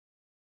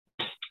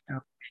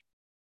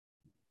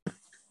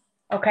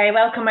Okay,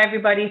 welcome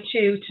everybody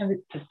to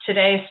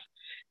today's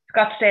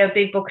Scottsdale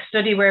Big Book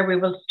study, where we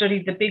will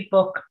study the Big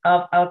Book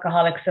of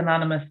Alcoholics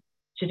Anonymous.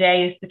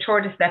 Today is the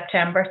 3rd of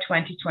September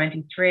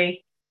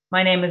 2023.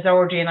 My name is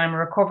Audrey and I'm a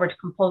recovered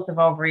compulsive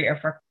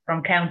overeater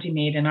from County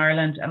Meath in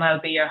Ireland, and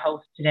I'll be your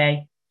host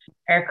today.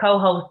 Our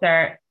co-hosts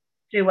are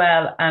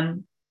Suel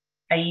and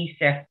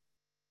Aisha.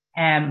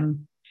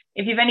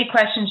 If you have any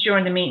questions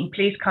during the meeting,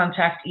 please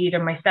contact either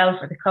myself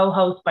or the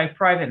co-host by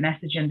private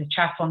message in the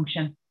chat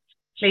function.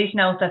 Please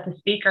note that the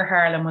speaker,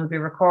 Harlan, will be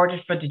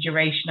recorded for the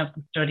duration of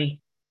the study.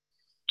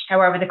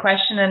 However, the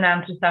question and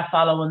answers that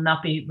follow will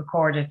not be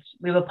recorded.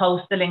 We will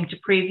post the link to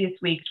previous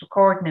week's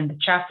recording in the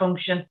chat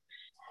function.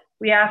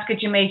 We ask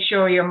that you make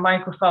sure your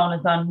microphone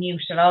is on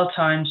mute at all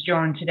times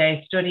during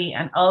today's study,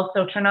 and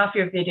also turn off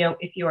your video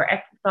if you are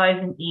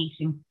exercising,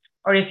 eating,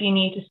 or if you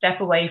need to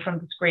step away from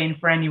the screen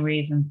for any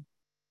reason.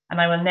 And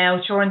I will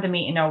now turn the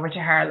meeting over to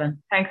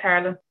Harlan. Thanks,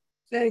 Harlan.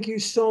 Thank you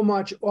so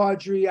much,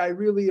 Audrey. I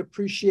really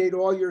appreciate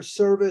all your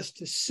service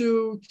to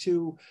Sue,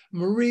 to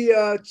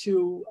Maria,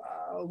 to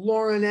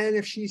Lauren N,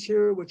 if she's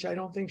here, which I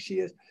don't think she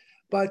is.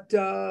 But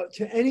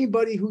to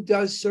anybody who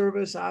does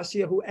service,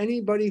 Asia,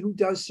 anybody who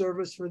does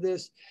service for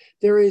this,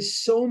 there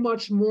is so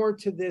much more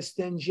to this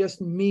than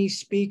just me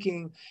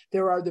speaking.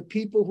 There are the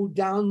people who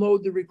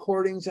download the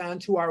recordings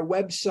onto our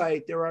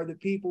website. There are the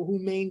people who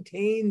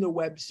maintain the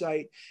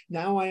website.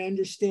 Now I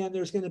understand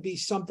there's going to be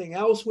something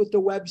else with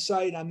the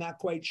website. I'm not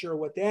quite sure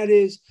what that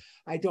is.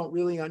 I don't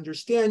really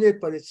understand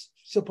it, but it's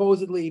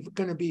supposedly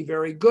going to be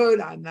very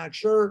good. I'm not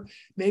sure.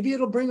 Maybe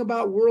it'll bring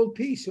about world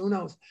peace. Who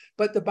knows?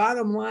 But the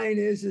bottom line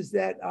is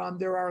that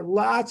there are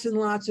lots and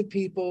lots of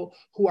people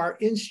who are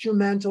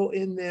instrumental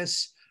in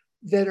this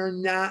that are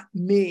not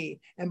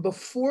me. And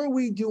before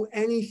we do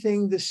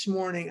anything this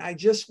morning, I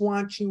just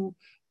want to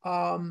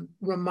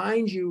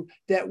remind you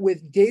that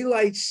with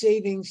daylight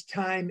savings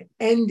time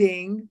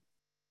ending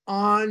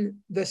on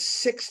the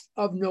 6th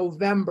of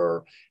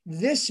November,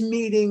 this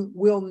meeting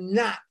will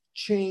not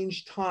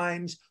change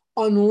times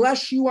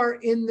unless you are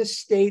in the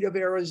state of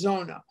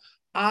Arizona.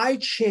 I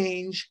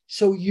change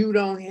so you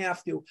don't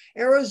have to.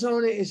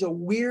 Arizona is a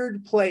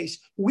weird place.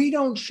 We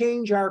don't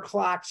change our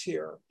clocks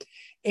here.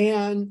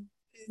 And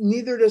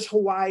neither does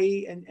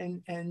Hawaii,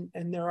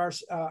 and there are,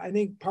 I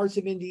think parts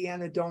of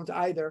Indiana don't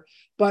either.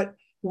 But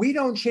we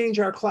don't change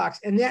our clocks.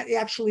 And that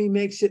actually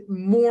makes it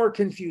more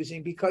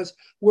confusing because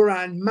we're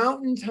on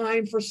mountain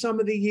time for some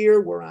of the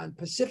year. We're on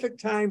Pacific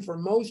time for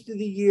most of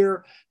the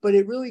year, but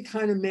it really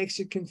kind of makes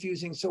it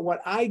confusing. So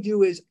what I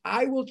do is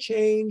I will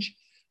change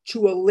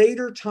to a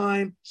later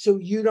time so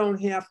you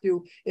don't have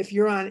to. If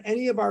you're on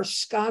any of our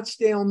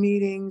Scottsdale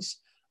meetings,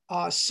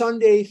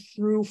 Sunday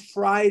through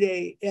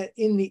Friday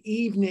in the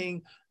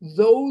evening,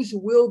 those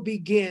will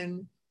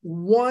begin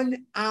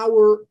 1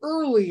 hour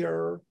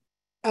earlier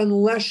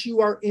unless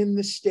you are in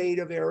the state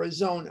of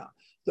Arizona.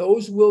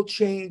 Those will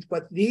change,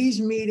 but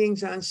these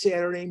meetings on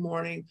Saturday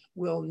morning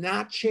will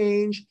not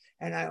change.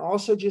 And I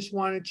also just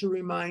wanted to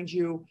remind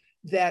you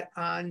that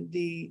on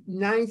the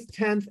 9th,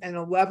 10th, and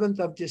 11th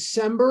of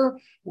December,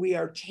 we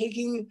are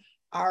taking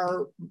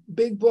our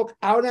big book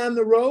out on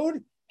the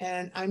road,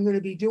 and I'm going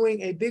to be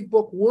doing a big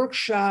book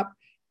workshop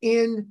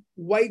in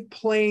White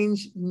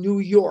Plains, New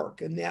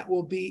York, and that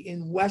will be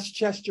in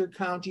Westchester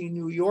County,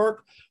 New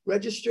York.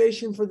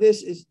 Registration for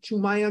this is, to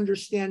my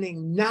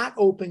understanding, not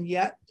open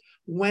yet.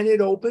 When it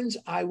opens,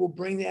 I will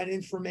bring that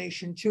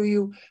information to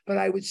you, but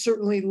I would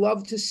certainly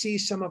love to see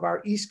some of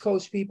our East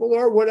Coast people,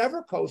 or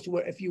whatever coast,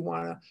 if you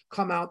want to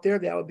come out there,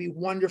 that would be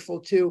wonderful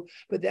too.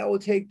 But that will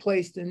take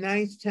place the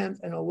 9th, 10th,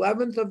 and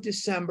 11th of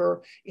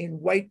December in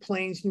White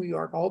Plains, New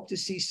York. I hope to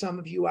see some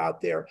of you out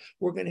there.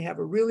 We're going to have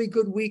a really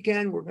good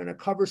weekend. We're going to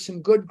cover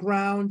some good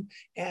ground,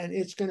 and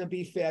it's going to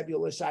be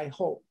fabulous, I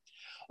hope.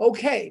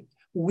 Okay.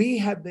 We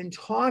have been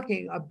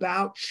talking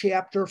about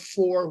chapter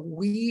 4,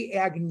 We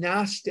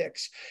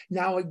Agnostics.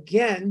 Now,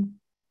 again,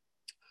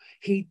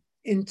 he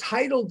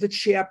entitled the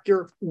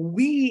chapter,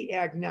 We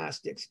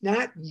Agnostics,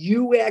 not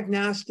you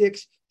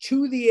agnostics,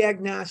 to the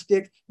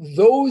agnostic,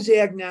 those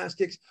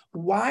agnostics.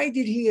 Why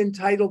did he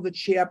entitle the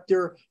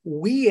chapter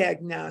We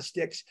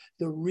Agnostics?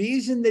 The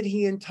reason that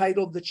he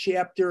entitled the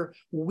chapter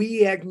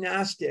We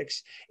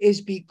Agnostics is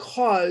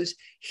because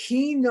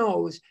he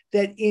knows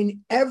that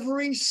in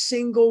every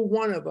single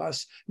one of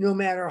us, no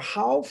matter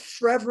how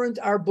fervent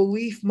our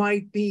belief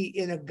might be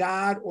in a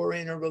God or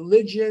in a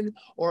religion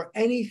or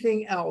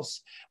anything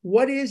else,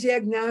 what is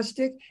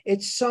agnostic?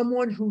 It's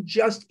someone who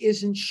just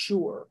isn't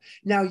sure.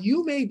 Now,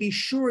 you may be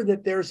sure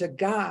that there's a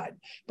God,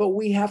 but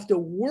we have to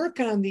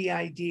work on the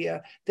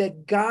idea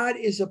that God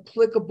is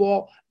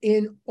applicable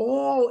in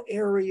all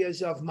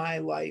areas of my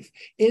life,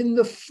 in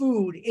the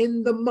food,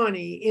 in the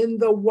money, in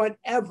the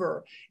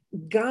whatever.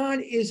 God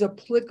is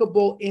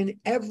applicable in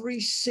every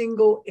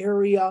single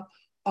area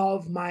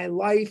of my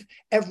life,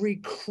 every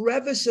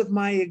crevice of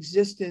my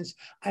existence.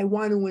 I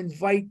want to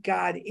invite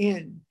God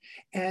in.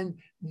 And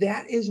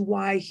that is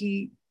why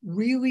he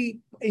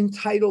really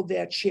entitled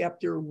that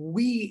chapter,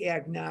 We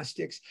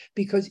Agnostics,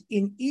 because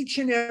in each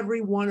and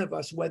every one of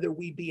us, whether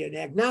we be an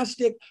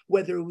agnostic,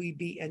 whether we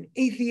be an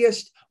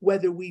atheist,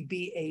 whether we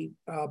be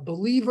a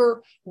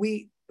believer,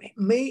 we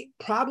may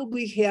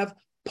probably have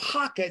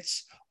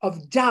pockets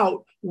of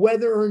doubt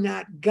whether or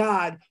not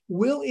God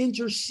will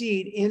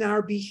intercede in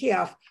our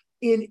behalf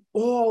in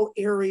all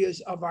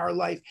areas of our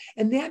life.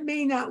 And that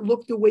may not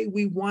look the way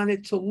we want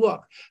it to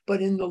look,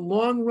 but in the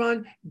long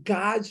run,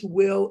 God's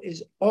will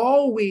is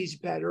always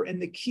better.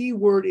 And the key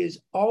word is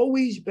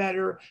always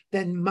better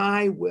than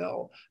my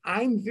will.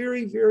 I'm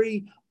very,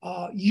 very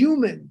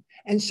human.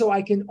 And so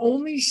I can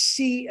only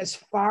see as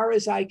far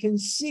as I can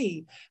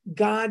see.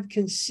 God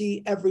can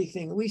see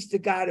everything, at least the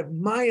God of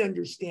my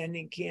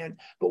understanding can.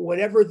 But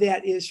whatever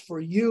that is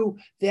for you,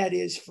 that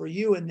is for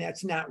you. And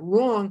that's not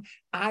wrong.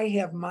 I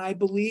have my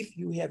belief,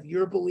 you have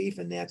your belief,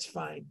 and that's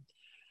fine.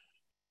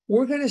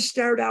 We're going to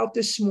start out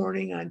this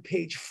morning on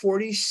page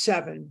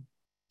 47,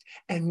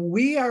 and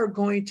we are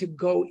going to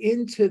go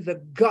into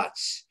the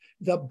guts,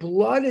 the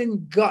blood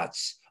and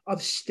guts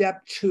of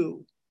step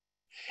 2.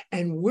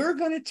 And we're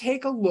going to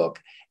take a look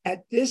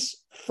at this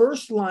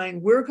first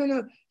line. We're going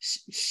to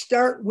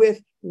start with,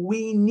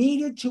 we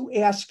needed to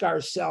ask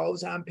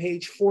ourselves on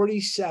page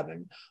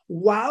 47.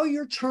 While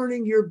you're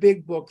turning your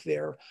big book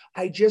there,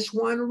 I just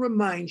want to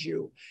remind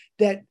you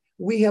that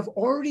we have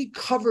already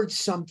covered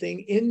something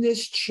in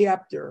this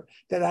chapter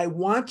that I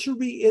want to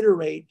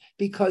reiterate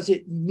because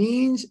it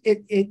needs to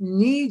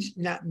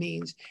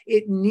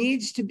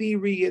be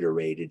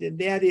reiterated. And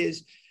that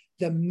is,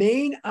 the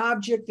main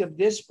object of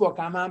this book,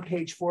 I'm on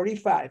page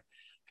 45.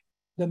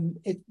 The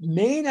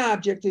main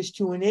object is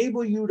to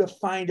enable you to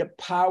find a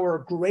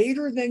power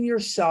greater than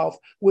yourself,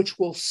 which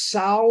will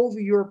solve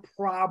your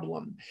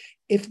problem.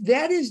 If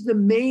that is the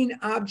main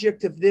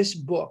object of this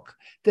book,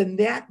 then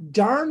that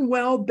darn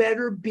well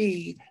better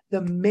be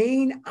the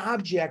main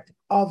object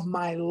of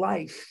my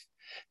life.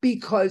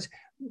 Because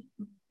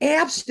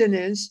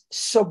abstinence,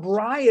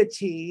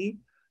 sobriety,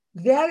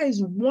 that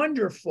is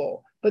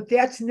wonderful. But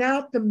that's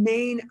not the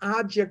main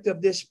object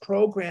of this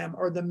program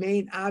or the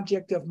main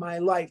object of my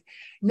life.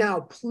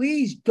 Now,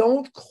 please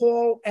don't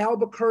call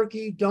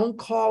Albuquerque, don't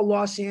call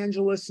Los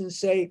Angeles and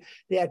say,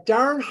 that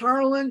darn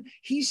Harlan,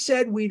 he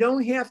said we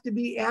don't have to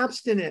be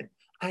abstinent.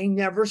 I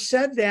never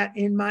said that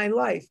in my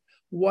life.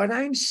 What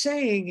I'm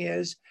saying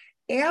is,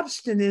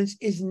 abstinence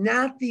is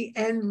not the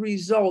end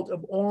result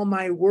of all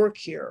my work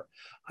here.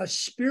 A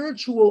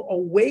spiritual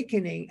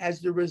awakening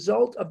as the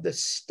result of the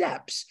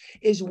steps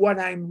is what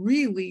I'm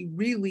really,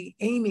 really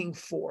aiming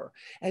for.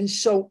 And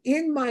so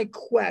in my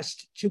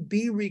quest to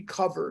be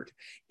recovered,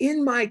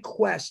 in my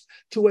quest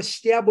to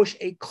establish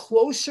a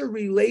closer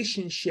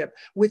relationship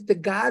with the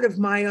God of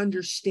my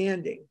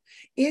understanding,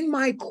 in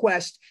my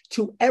quest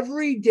to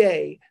every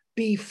day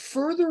be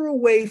further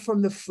away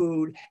from the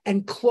food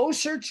and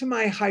closer to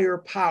my higher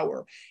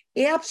power,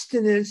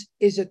 abstinence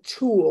is a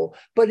tool,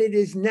 but it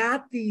is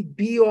not the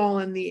be-all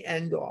and the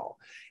end-all.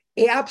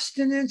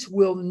 Abstinence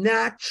will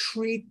not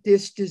treat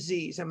this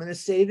disease. I'm going to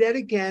say that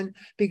again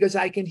because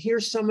I can hear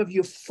some of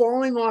you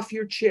falling off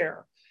your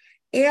chair.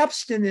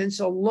 Abstinence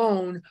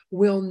alone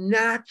will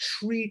not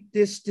treat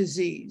this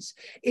disease.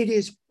 It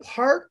is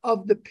part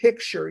of the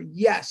picture,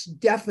 yes,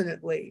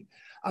 definitely.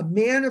 A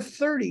man of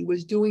 30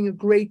 was doing a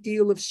great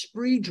deal of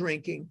spree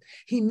drinking.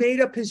 He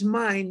made up his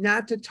mind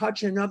not to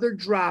touch another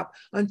drop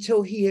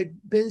until he had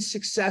been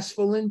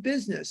successful in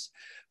business.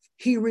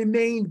 He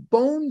remained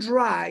bone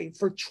dry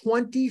for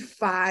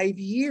 25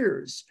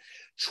 years.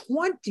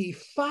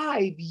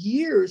 25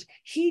 years,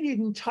 he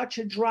didn't touch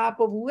a drop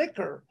of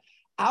liquor.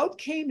 Out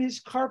came his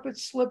carpet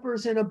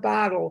slippers in a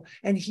bottle,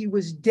 and he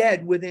was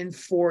dead within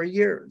 4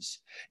 years.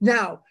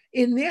 Now,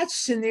 in that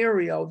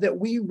scenario that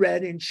we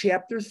read in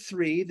chapter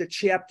 3, the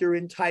chapter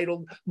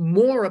entitled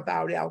More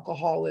About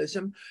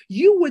Alcoholism,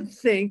 you would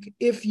think,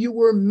 if you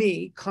were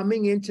me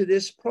coming into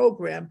this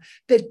program,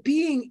 that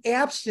being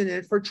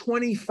abstinent for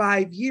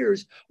 25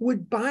 years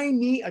would buy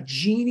me a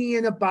genie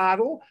in a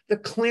bottle, the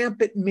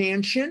Clampett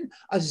mansion,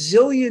 $1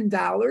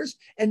 zillion,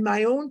 and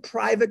my own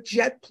private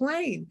jet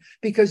plane.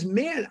 Because,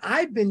 man,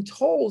 I've been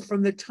told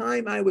from the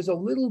time I was a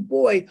little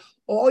boy,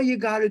 all you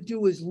got to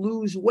do is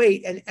lose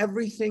weight and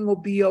everything will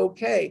be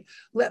okay.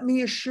 Let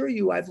me assure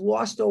you, I've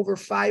lost over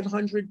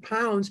 500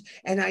 pounds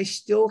and I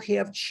still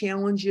have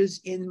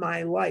challenges in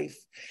my life.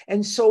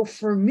 And so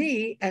for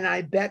me, and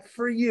I bet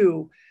for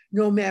you,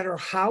 no matter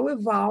how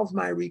evolved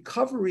my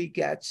recovery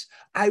gets,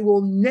 I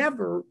will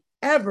never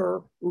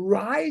ever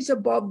rise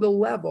above the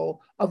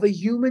level of a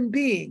human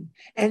being.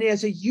 And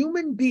as a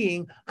human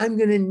being, I'm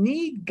going to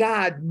need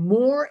God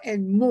more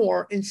and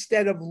more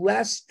instead of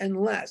less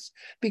and less,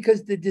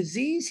 because the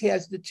disease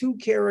has the two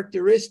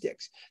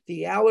characteristics,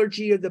 the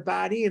allergy of the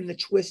body and the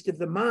twist of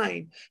the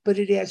mind, but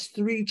it has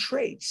three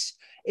traits.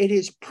 It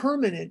is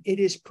permanent, it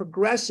is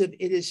progressive,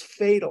 it is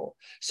fatal.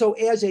 So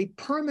as a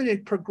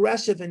permanent,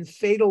 progressive, and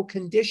fatal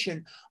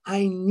condition,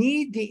 I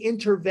need the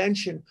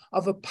intervention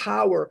of a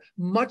power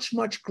much,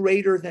 much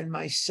greater than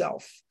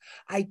myself.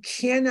 I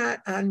cannot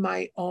on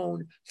my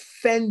own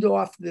fend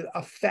off the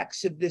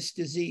effects of this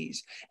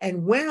disease.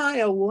 And when I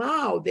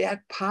allow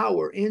that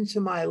power into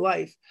my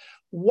life,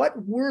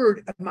 what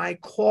word am I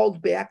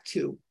called back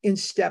to in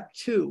step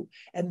 2?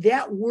 And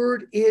that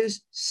word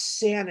is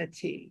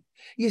sanity.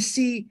 You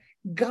see,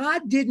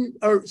 Bill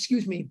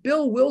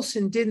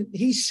Wilson didn't,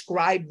 he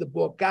scribed the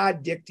book.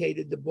 God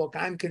dictated the book.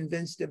 I'm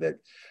convinced of it.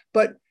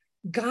 But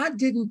God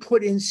didn't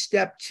put in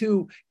step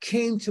 2,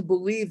 came to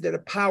believe that a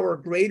power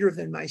greater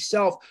than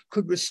myself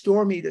could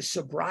restore me to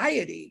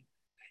sobriety.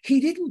 He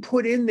didn't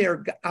put in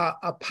there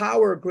a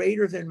power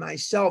greater than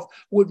myself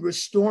would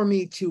restore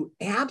me to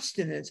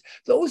abstinence.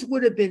 Those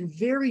would have been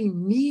very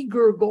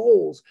meager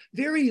goals,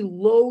 very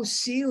low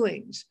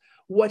ceilings.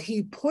 What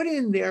he put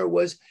in there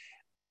was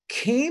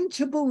came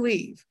to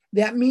believe.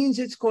 That means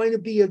it's going to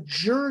be a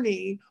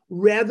journey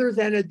rather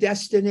than a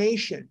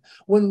destination.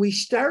 When we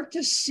start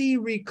to see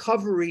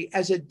recovery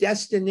as a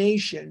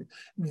destination,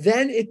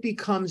 then it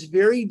becomes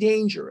very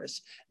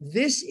dangerous.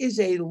 This is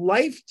a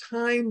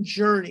lifetime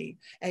journey,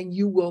 and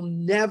you will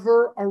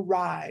never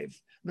arrive.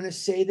 I'm going to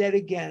say that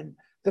again.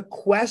 The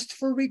quest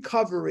for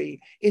recovery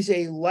is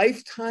a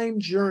lifetime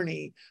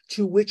journey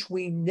to which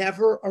we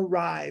never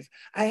arrive.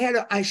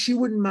 She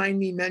wouldn't mind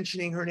me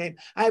mentioning her name.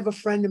 I have a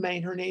friend of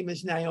mine, her name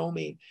is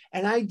Naomi,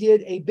 and I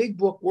did a big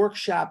book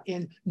workshop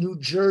in New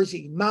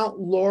Jersey, Mount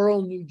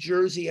Laurel, New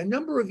Jersey, a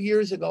number of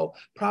years ago,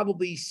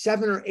 probably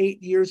 7 or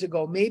 8 years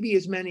ago, maybe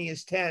as many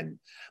as 10.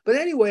 But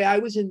anyway, I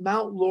was in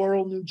Mount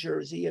Laurel, New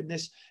Jersey, and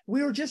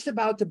we were just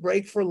about to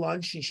break for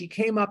lunch, and she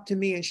came up to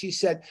me and she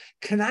said,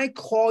 "Can I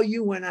call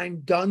you when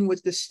I'm done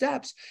with the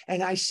steps?"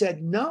 And I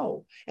said,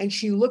 "No." And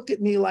she looked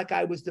at me like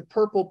I was the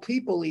purple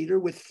people eater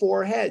with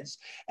 4 heads.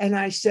 And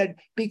I said,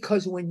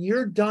 "Because when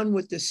you're done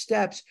with the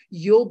steps,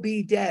 you'll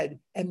be dead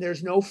and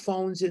there's no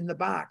phones in the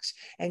box."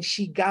 And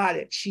she got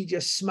it. She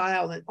just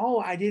smiled and,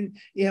 I didn't,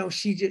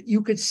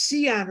 you could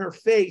see on her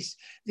face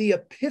the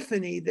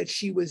epiphany that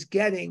she was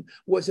getting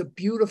was a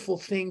beautiful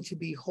thing to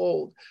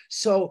behold.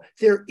 So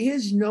there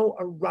is no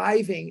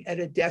arriving at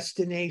a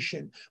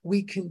destination.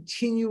 We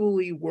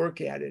continually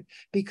work at it,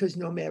 because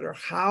no matter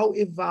how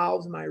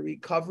evolved my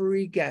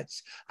recovery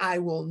gets, I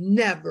will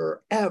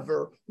never,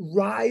 ever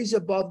rise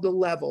above the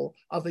level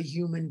of a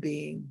human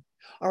being.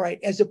 All right,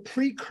 as a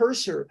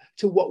precursor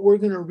to what we're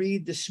going to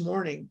read this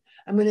morning,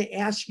 I'm going to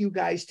ask you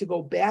guys to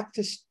go back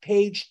to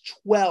page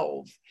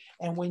 12.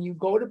 And when you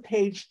go to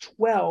page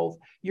 12,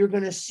 you're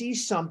going to see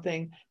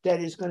something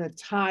that is going to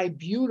tie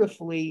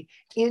beautifully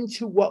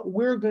into what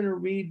we're going to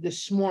read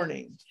this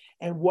morning.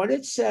 And what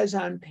it says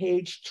on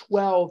page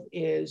 12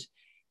 is,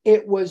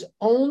 it was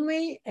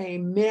only a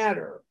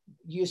matter,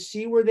 you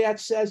see where that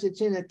says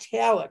it's in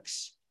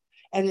italics,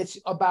 and it's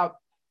about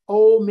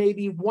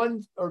maybe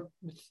one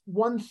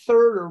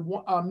third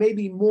or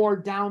maybe more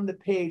down the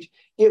page.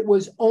 It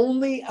was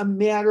only a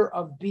matter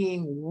of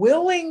being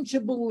willing to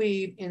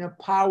believe in a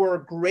power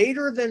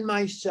greater than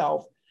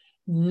myself.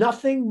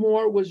 Nothing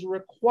more was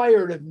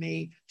required of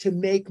me to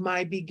make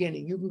my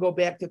beginning. You can go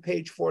back to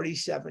page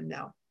 47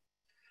 now.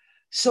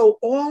 So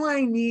all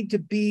I need to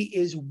be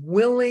is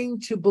willing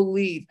to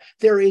believe.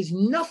 There is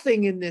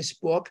nothing in this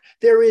book.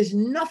 There is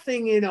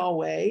nothing in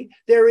OA.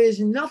 There is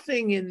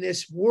nothing in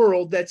this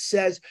world that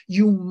says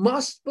you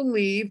must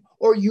believe,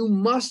 or you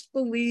must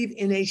believe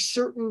in a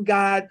certain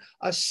God,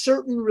 a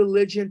certain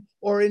religion,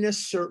 or in a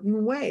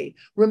certain way.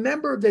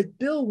 Remember that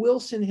Bill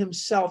Wilson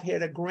himself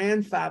had a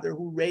grandfather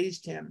who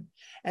raised him.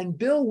 And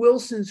Bill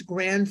Wilson's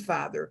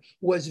grandfather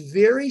was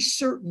very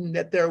certain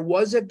that there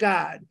was a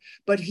God,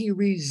 but he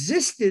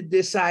resisted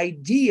this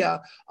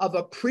idea of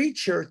a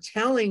preacher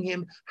telling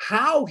him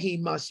how he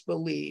must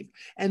believe.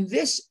 And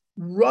this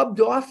rubbed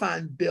off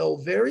on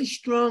Bill very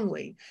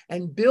strongly.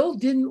 And Bill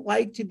didn't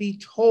like to be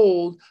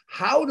told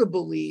how to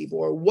believe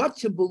or what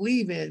to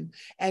believe in.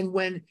 And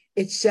when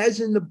it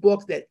says in the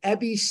book that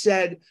Ebby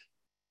said,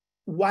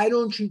 "Why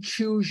don't you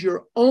choose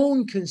your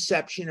own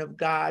conception of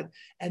God?"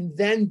 And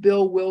then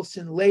Bill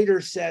Wilson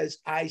later says,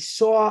 "I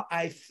saw,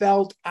 I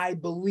felt, I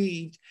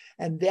believed."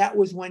 And that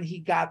was when he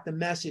got the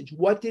message.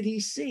 What did he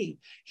see?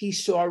 He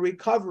saw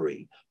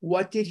recovery.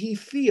 What did he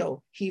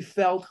feel? He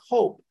felt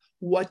hope.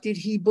 What did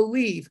he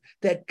believe?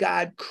 That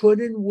God could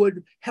and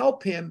would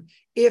help him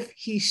if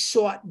he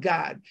sought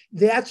God.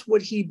 That's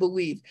what he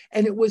believed.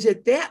 And it was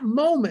at that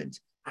moment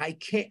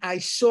I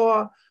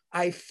saw,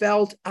 I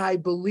felt, I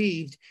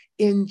believed,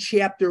 in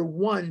chapter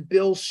 1,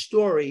 Bill's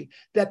story,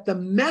 that the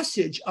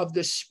message of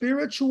the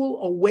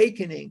spiritual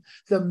awakening,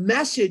 the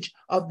message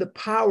of the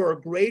power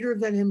greater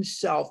than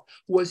himself,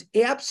 was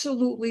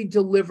absolutely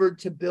delivered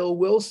to Bill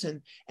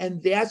Wilson.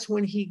 And that's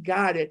when he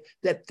got it,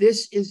 that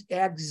this is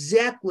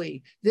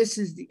exactly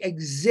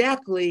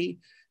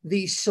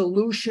the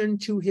solution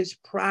to his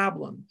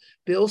problem.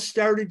 Bill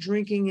started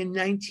drinking in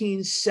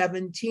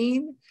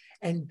 1917.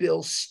 And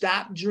Bill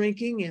stopped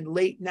drinking in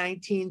late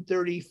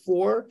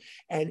 1934.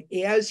 And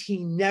as he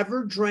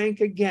never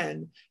drank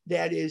again,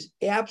 that is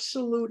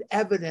absolute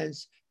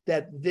evidence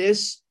that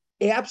this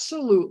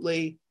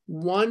absolutely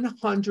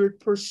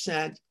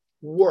 100%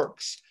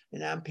 works.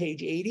 And on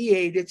page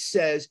 88, it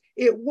says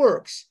it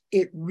works.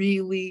 It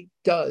really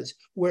does,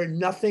 where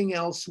nothing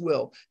else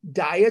will.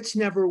 Diets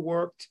never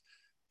worked.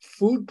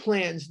 Food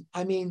plans,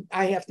 I mean,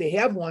 I have to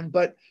have one,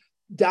 but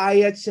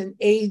diets and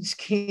AIDS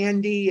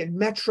candy and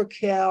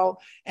Metrocal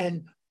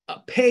and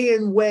pay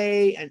and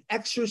weigh and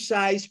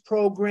exercise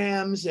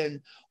programs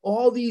and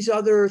all these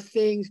other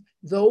things,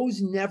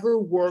 those never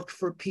worked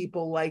for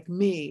people like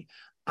me.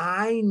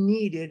 I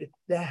needed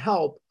the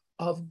help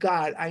of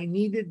God. I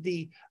needed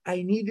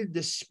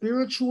the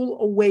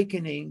spiritual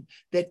awakening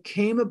that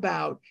came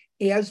about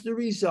as the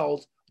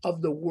result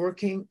of the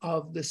working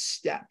of the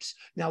steps.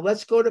 Now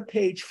let's go to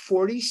page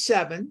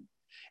 47,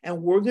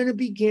 and we're going to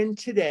begin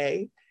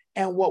today.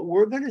 And what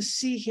we're going to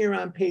see here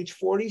on page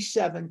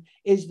 47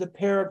 is the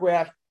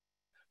paragraph,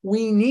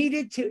 we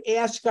needed to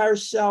ask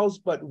ourselves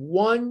but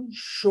one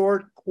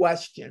short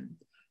question.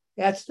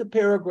 That's the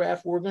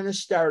paragraph we're going to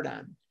start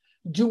on.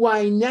 Do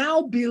I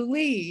now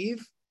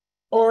believe,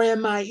 or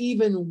am I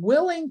even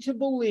willing to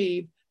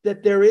believe,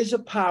 that there is a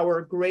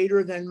power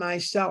greater than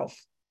myself?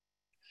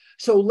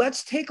 So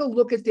let's take a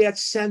look at that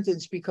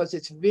sentence, because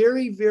it's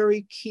very,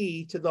 very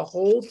key to the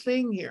whole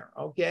thing here,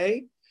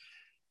 okay?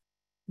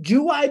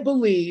 Do I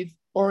believe,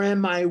 or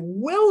am I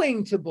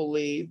willing to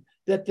believe,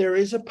 that there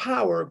is a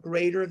power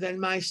greater than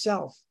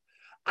myself?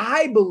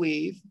 I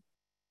believe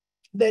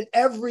that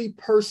every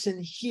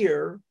person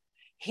here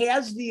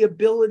has the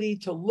ability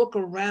to look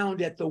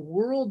around at the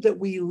world that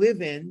we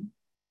live in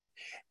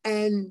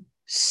and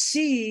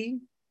see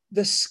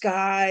the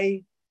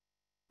sky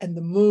and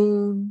the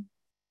moon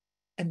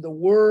and the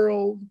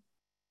world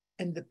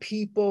and the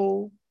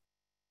people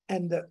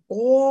and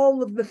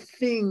all of the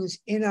things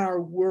in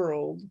our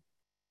world,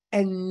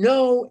 and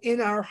know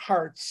in our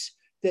hearts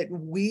that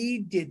we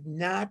did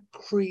not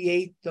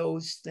create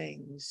those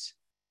things.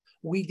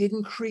 We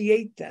didn't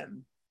create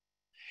them.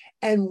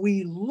 And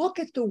we look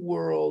at the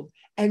world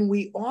and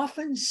we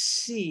often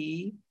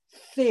see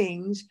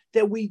things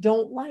that we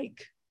don't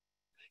like.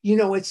 You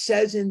know, it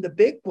says in the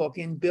big book,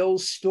 in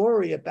Bill's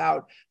story,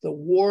 about the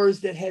wars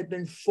that had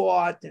been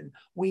fought, and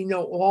we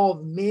know all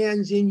of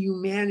man's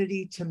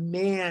inhumanity to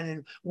man,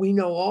 and we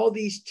know all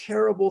these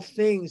terrible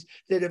things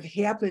that have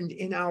happened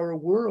in our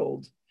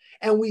world.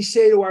 And we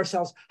say to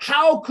ourselves,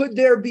 how could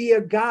there be a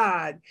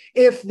God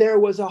if there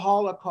was a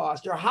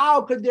Holocaust? Or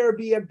how could there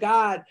be a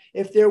God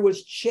if there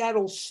was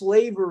chattel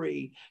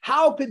slavery?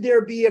 How could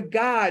there be a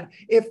God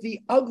if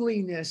the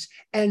ugliness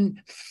and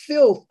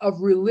filth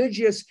of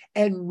religious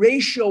and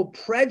racial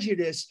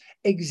prejudice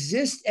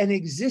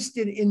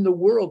existed in the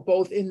world,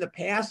 both in the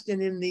past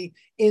and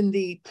in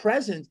the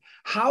present?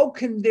 How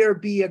can there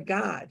be a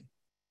God?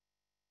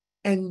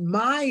 And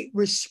my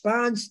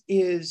response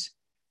is,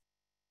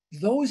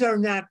 those are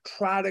not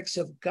products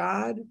of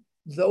God.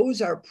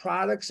 Those are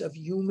products of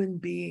human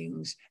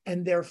beings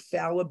and their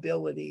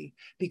fallibility,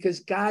 because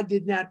God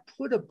did not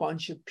put a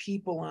bunch of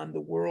people on the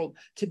world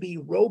to be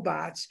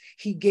robots.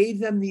 He gave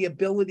them the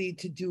ability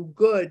to do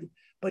good,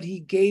 but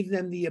he gave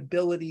them the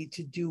ability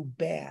to do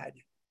bad.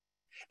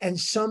 And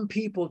some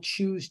people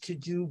choose to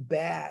do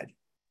bad.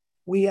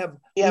 We have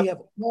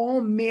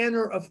all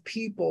manner of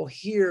people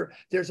here.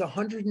 There's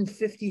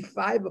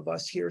 155 of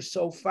us here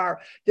so far.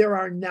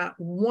 There's not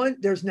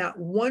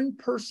one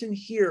person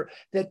here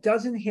that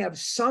doesn't have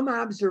some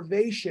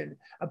observation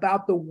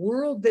about the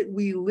world that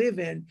we live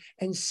in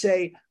and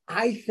say,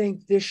 I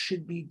think this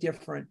should be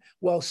different.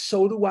 Well,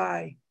 so do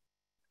I.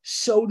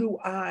 So do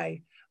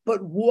I.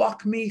 But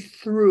walk me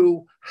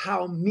through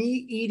how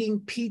me eating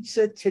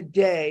pizza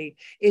today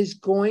is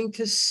going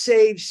to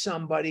save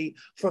somebody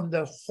from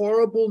the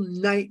horrible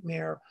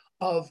nightmare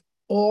of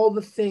all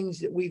the things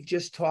that we've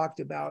just talked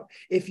about.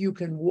 If you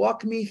can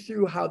walk me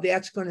through how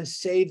that's going to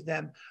save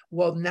them,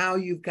 well, now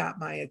you've got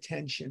my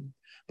attention.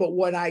 But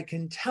what I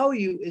can tell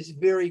you is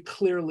very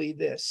clearly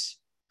this.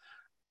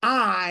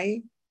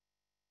 I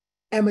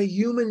am a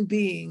human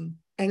being,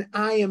 and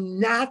I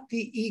am not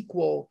the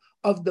equal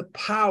of the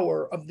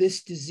power of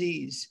this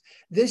disease.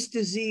 This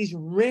disease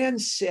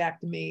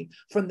ransacked me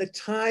from the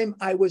time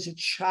I was a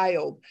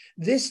child.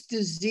 This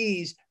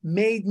disease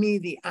made me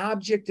the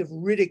object of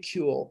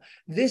ridicule.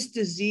 This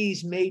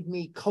disease made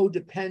me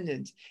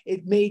codependent.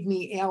 It made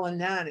me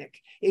alienic.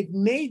 It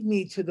made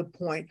me to the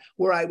point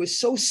where I was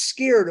so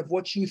scared of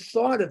what you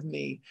thought of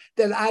me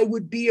that I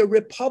would be a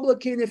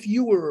Republican if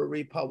you were a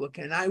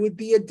Republican. I would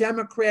be a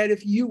Democrat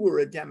if you were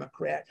a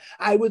Democrat.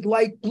 I would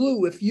like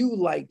blue if you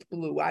liked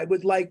blue. I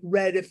would like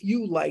red if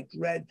you liked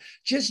red.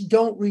 Just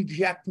don't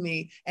reject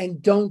me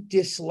and don't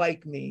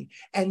dislike me.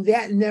 And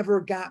that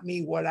never got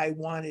me what I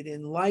wanted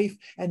in life.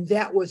 And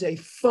that was a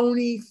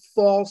phony,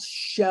 false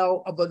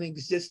shell of an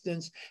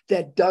existence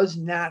that does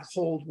not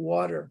hold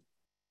water.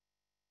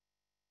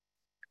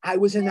 I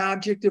was an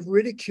object of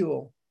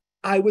ridicule.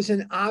 I was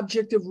an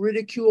object of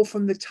ridicule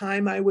from the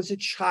time I was a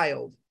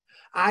child.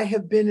 I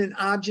have been an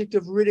object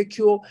of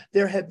ridicule.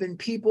 There have been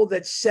people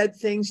that said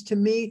things to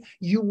me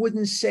you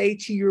wouldn't say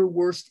to your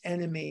worst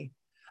enemy.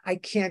 I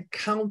can't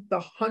count the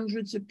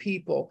hundreds of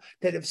people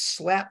that have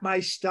slapped my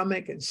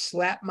stomach and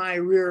slapped my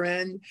rear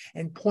end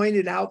and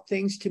pointed out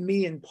things to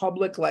me in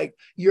public like,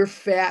 you're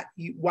fat.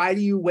 Why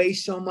do you weigh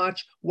so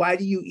much? Why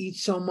do you eat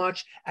so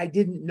much? I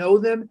didn't know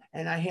them,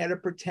 and I had to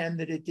pretend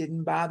that it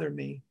didn't bother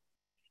me.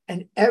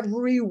 And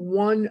every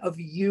one of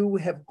you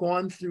have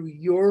gone through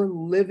your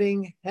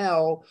living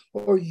hell,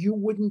 or you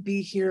wouldn't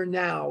be here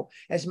now.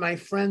 As my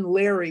friend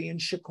Larry in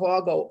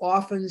Chicago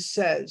often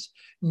says,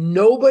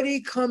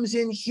 nobody comes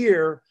in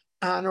here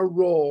on a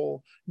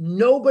roll.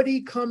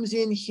 Nobody comes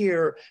in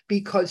here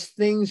because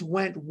things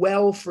went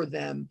well for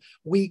them.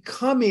 We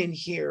come in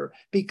here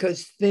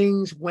because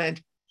things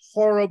went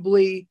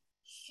horribly,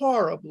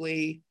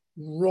 horribly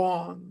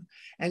wrong.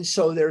 And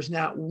so there's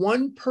not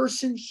one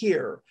person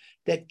here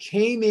that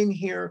came in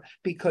here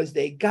because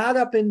they got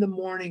up in the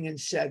morning and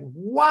said,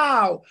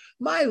 wow,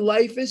 my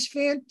life is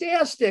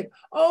fantastic.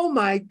 Oh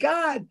my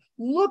God,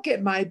 look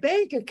at my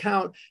bank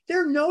account.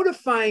 They're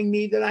notifying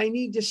me that I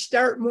need to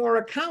start more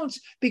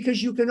accounts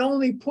because you can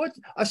only put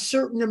a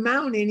certain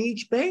amount in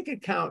each bank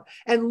account.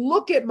 And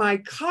look at my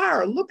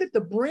car. Look at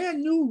the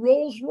brand new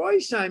Rolls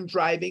Royce I'm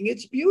driving.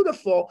 It's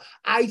beautiful.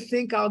 I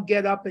think I'll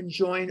get up and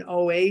join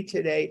OA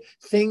today.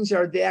 Things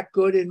are that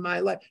good in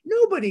my life.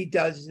 Nobody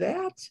does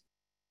that.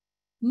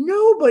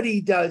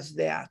 Nobody does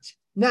that.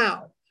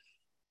 Now,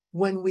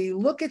 when we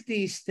look at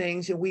these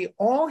things, and we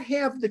all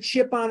have the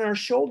chip on our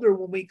shoulder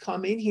when we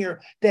come in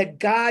here that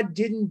God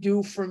didn't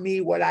do for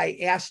me what I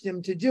asked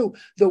him to do.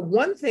 The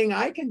one thing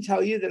I can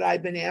tell you that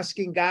I've been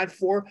asking God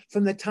for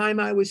from the time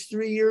I was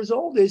 3 years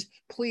old is,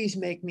 please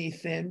make me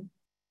thin.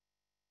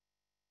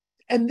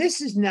 And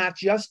this is not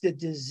just a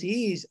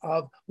disease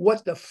of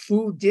what the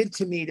food did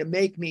to me to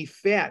make me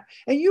fat.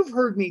 And you've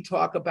heard me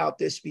talk about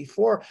this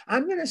before.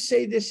 I'm going to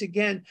say this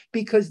again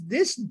because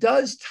this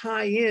does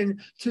tie in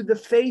to the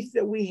faith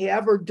that we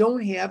have or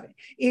don't have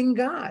in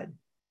God.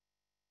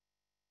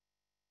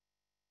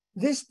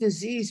 This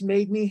disease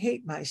made me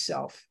hate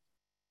myself,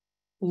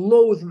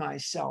 loathe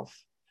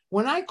myself.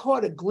 When I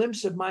caught a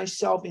glimpse of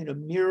myself in a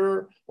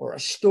mirror or a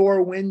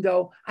store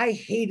window, I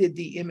hated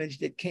the image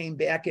that came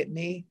back at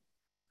me.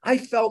 I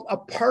felt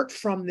apart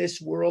from this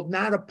world,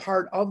 not a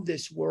part of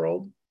this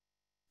world.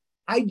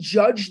 I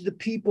judged the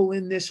people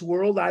in this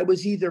world. I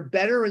was either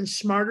better and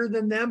smarter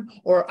than them,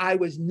 or I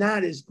was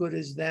not as good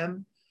as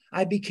them.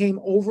 I became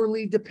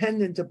overly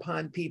dependent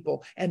upon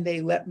people, and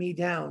they let me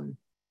down.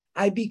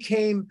 I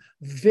became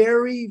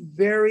very,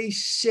 very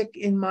sick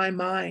in my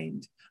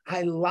mind.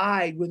 I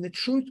lied when the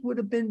truth would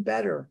have been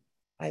better.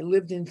 I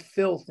lived in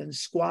filth and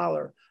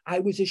squalor. I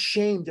was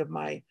ashamed of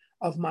my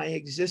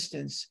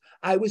existence.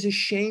 I was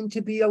ashamed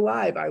to be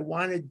alive. I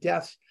wanted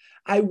death.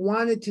 I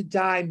wanted to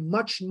die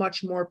much,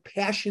 much more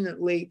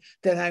passionately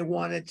than I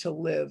wanted to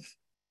live.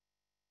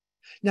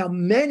 Now,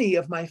 many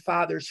of my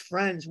father's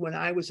friends when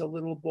I was a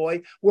little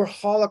boy were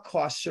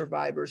Holocaust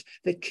survivors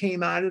that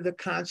came out of the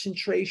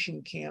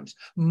concentration camps,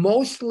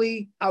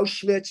 mostly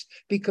Auschwitz,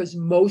 because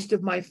most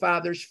of my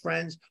father's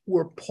friends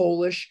were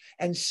Polish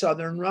and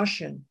Southern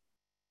Russian.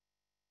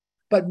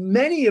 But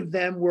many of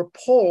them were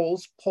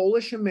Poles,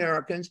 Polish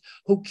Americans,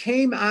 who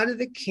came out of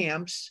the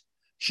camps,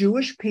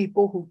 Jewish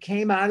people who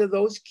came out of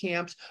those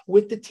camps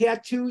with the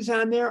tattoos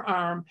on their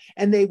arm,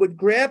 and they would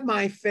grab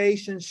my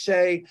face and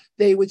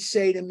they would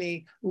say to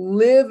me,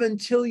 live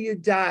until you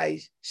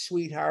die,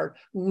 sweetheart,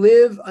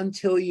 live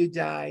until you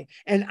die.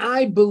 And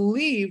I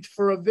believed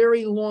for a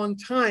very long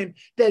time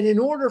that in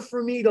order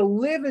for me to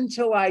live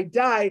until I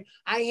die,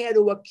 I had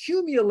to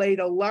accumulate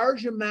a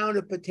large amount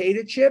of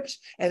potato chips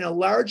and a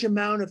large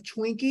amount of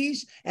Twinkies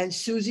and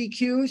Suzy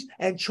Q's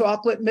and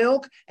chocolate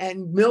milk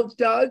and Milk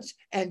Duds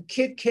and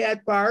Kit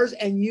Kat bars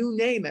and you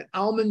name it,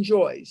 Almond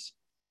Joys.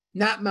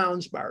 Not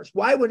Mounds bars.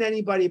 Why would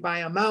anybody buy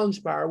a Mounds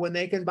bar when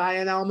they can buy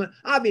an almond?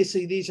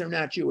 Obviously, these are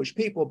not Jewish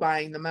people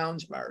buying the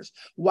Mounds bars.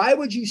 Why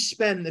would you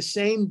spend the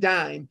same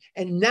dime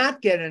and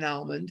not get an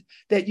almond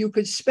that you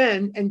could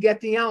spend and get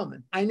the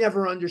almond? I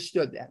never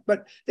understood that,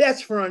 but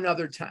that's for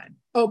another time.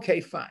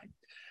 Okay, fine.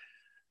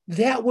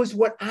 That was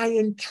what I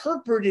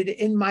interpreted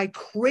in my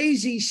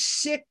crazy,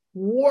 sick,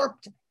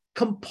 warped,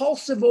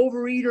 compulsive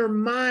overeater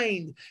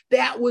mind.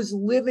 That was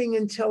living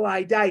until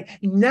I died.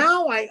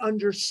 Now I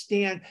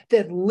understand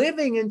that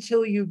living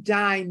until you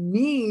die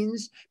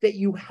means that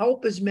you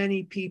help as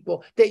many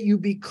people, that you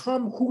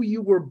become who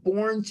you were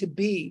born to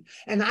be.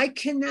 And I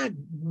cannot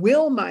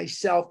will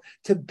myself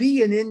to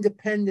be an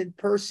independent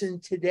person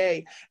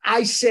today.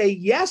 I say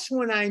yes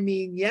when I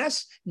mean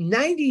yes,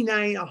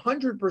 99,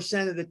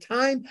 100% of the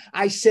time.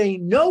 I say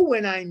no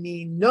when I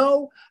mean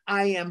no.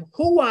 I am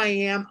who I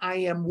am. I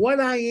am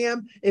what I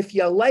am. If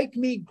you like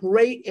me,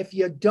 great. If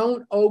you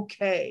don't,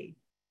 okay.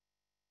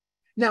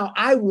 Now,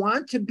 I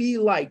want to be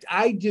liked.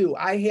 I do.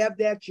 I have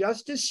that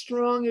just as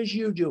strong as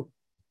you do.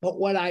 But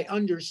what I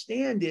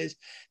understand is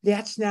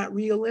that's not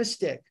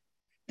realistic.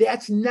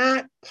 That's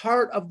not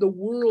part of the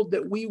world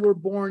that we were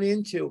born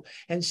into.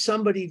 And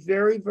somebody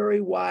very,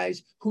 very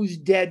wise who's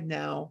dead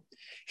now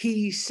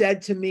He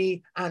said to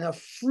me on a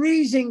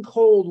freezing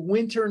cold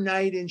winter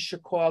night in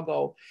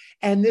Chicago,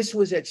 and this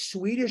was at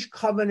Swedish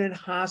Covenant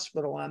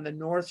Hospital on the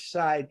north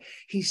side.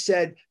 He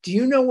said, "Do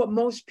you know what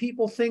most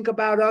people think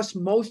about us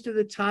most of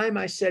the time?"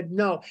 I said,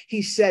 "No."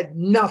 He said,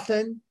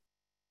 "Nothing.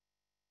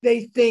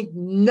 They think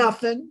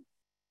nothing.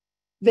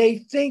 They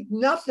think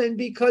nothing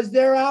because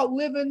they're out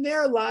living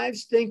their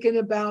lives thinking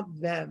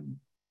about them."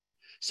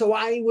 So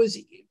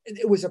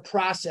it was a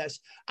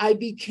process. I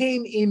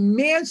became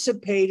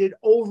emancipated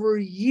over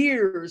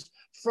years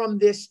from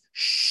this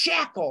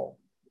shackle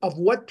of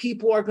what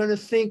people are going to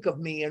think of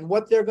me and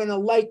what they're going to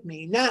like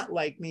me, not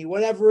like me,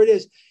 whatever it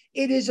is.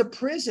 It is a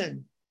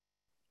prison.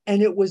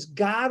 And it was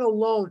God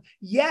alone.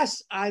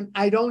 Yes,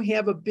 I don't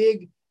have a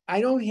big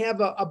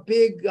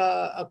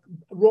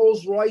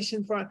Rolls Royce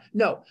in front.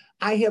 No,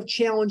 I have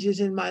challenges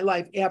in my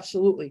life,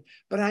 absolutely.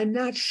 But I'm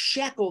not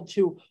shackled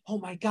to, oh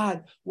my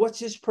God, what's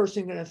this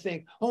person going to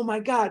think? Oh my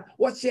God,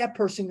 what's that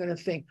person going to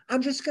think?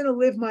 I'm just going to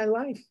live my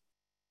life.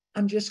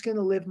 I'm just going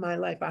to live my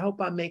life. I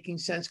hope I'm making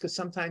sense because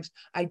sometimes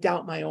I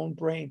doubt my own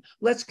brain.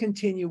 Let's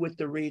continue with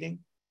the reading.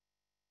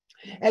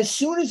 As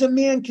soon as a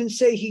man can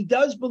say he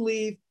does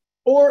believe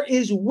or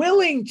is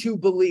willing to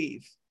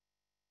believe,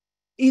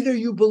 either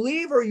you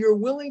believe or you're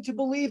willing to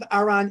believe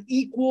are on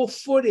equal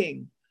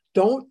footing.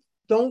 Don't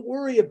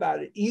worry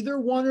about it. Either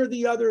one or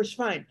the other is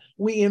fine.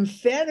 We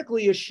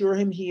emphatically assure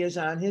him he is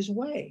on his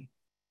way.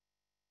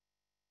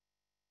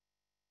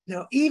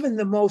 Now, even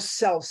the most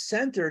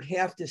self-centered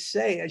have to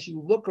say, as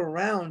you look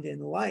around in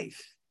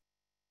life,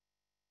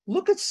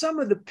 look at some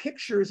of the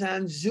pictures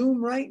on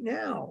Zoom right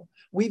now.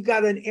 We've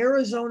got an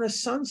Arizona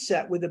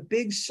sunset with a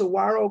big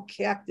saguaro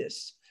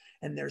cactus.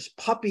 And there's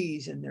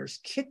puppies and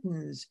there's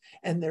kittens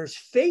and there's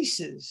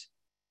faces.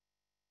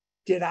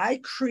 Did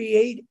I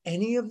create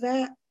any of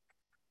that?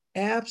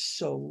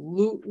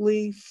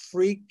 Absolutely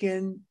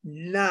freaking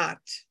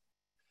not.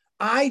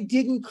 I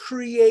didn't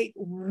create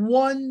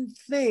one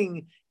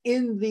thing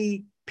in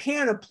the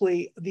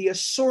panoply, the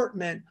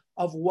assortment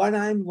of what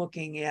I'm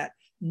looking at.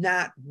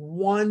 Not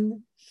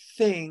one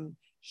thing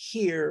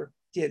here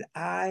did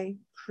I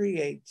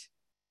create.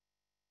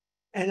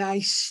 And I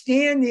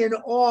stand in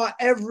awe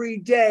every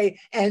day,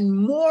 and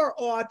more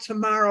awe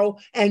tomorrow,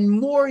 and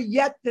more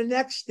yet the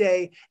next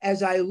day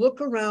as I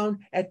look around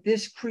at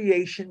this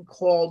creation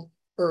called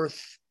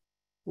Earth,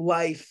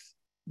 life,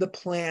 the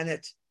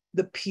planet,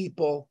 the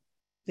people,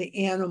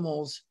 the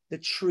animals, the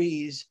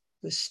trees,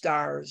 the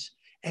stars.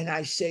 And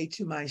I say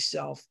to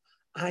myself,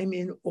 I'm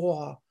in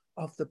awe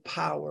of the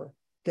power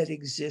that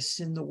exists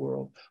in the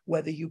world,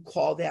 whether you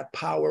call that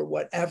power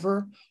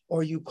whatever,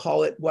 or you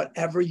call it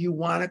whatever you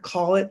want to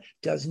call it,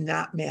 does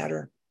not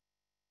matter.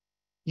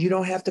 You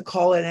don't have to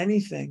call it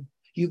anything.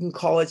 You can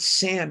call it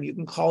Sam. You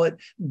can call it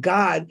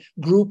God,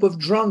 group of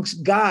drunks,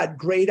 God,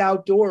 great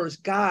outdoors,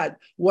 God,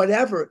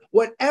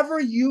 whatever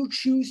you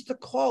choose to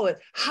call it,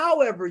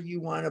 however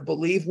you want to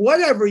believe,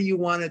 whatever you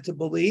want it to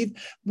believe.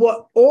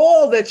 What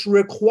all that's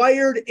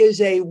required is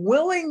a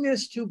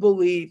willingness to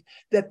believe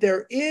that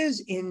there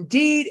is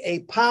indeed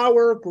a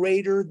power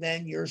greater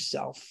than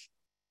yourself.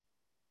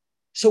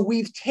 So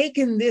we've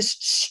taken this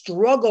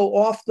struggle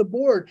off the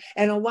board.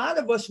 And a lot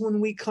of us, when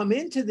we come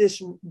into this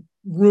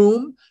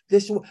room,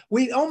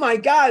 oh my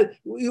God,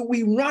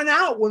 we run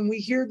out when we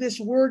hear this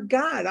word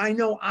God. I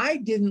know I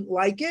didn't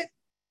like it.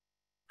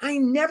 I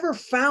never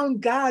found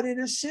God in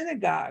a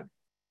synagogue.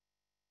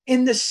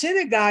 In the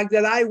synagogue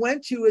that I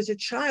went to as a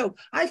child,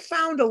 I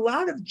found a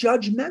lot of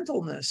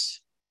judgmentalness.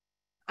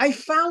 I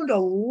found a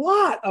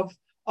lot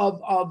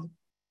of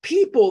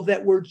people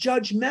that were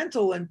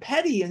judgmental and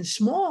petty and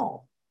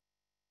small.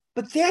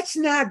 But that's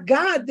not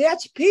God,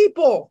 that's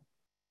people.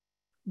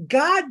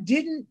 God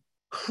didn't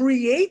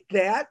create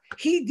that.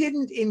 He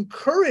didn't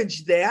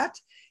encourage that.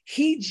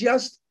 He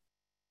just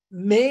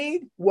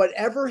made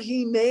whatever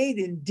he made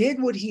and did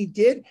what he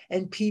did.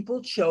 And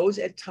people chose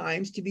at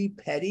times to be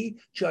petty,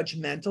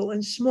 judgmental,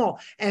 and small.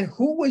 And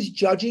who was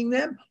judging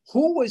them?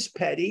 Who was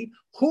petty?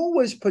 Who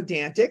was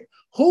pedantic?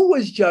 Who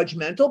was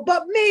judgmental?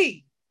 But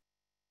me.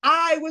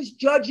 I was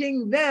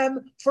judging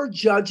them for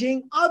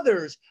judging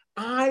others.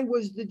 I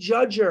was the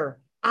judger.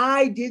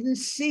 I didn't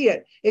see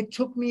it. It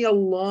took me a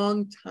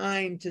long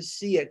time to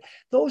see it.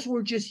 Those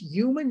were just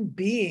human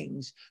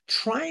beings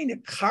trying to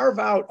carve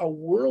out a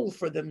world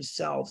for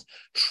themselves,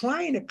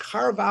 trying to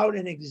carve out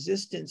an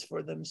existence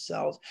for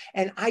themselves.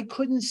 And I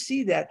couldn't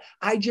see that.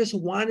 I just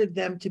wanted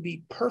them to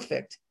be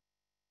perfect.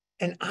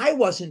 And I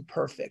wasn't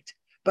perfect,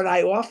 but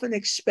I often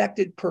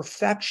expected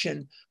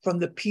perfection from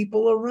the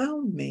people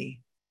around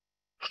me.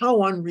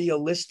 How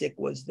unrealistic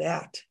was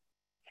that?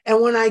 And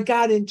when I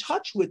got in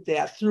touch with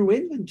that through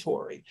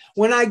inventory,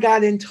 when I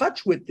got in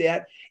touch with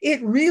that,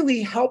 it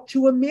really helped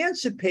to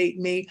emancipate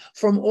me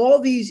from all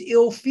these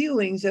ill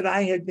feelings that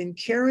I had been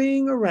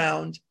carrying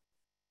around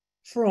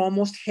for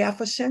almost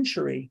half a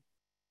century.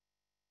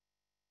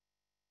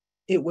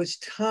 It was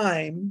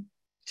time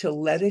to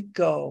let it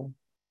go,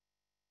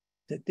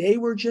 that they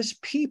were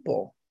just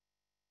people.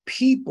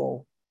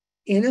 People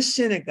in a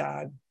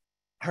synagogue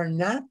are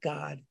not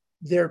God.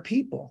 They're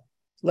people.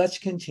 Let's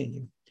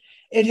continue.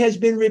 It has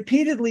been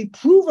repeatedly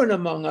proven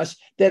among us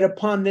that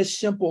upon this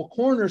simple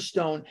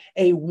cornerstone,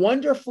 a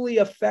wonderfully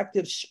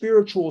effective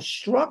spiritual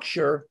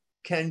structure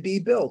can be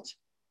built.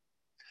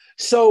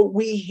 So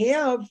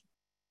it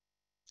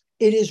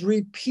is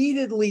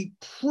repeatedly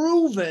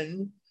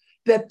proven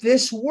that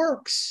this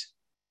works.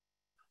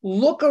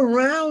 Look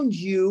around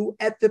you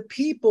at the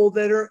people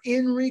that are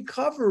in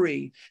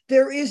recovery.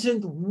 There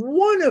isn't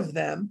one of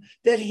them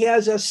that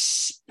has a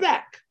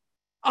speck,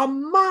 a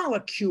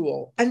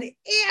molecule, an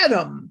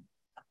atom.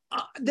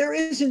 There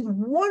isn't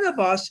one of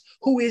us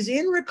who is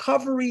in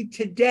recovery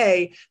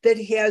today that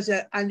has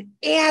an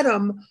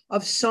atom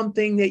of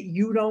something that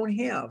you don't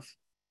have.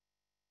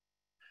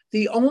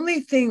 The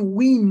only thing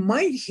we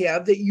might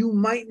have that you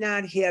might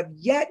not have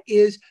yet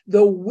is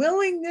the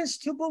willingness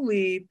to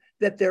believe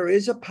that there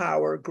is a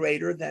power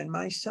greater than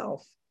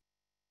myself.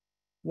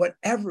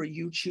 Whatever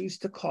you choose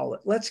to call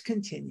it. Let's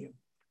continue.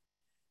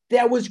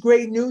 That was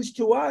great news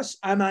to us.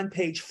 I'm on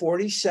page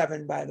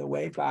 47, by the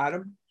way,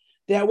 bottom.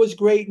 That was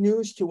great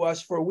news to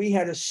us, for we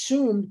had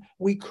assumed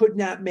we could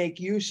not make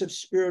use of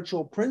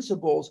spiritual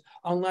principles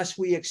unless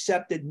we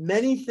accepted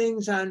many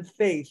things on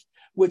faith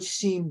which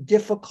seemed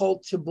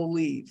difficult to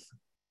believe.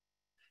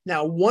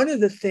 Now, one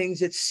of the things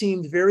that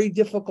seemed very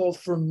difficult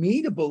for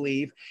me to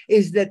believe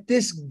is that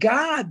this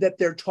God that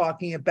they're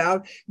talking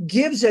about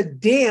gives a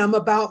damn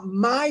about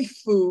my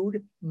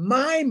food,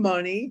 my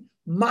money,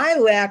 my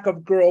lack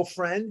of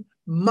girlfriend,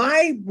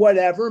 my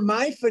whatever,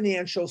 my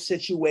financial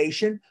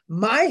situation,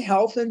 my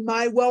health, and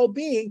my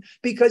well-being,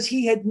 because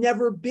he had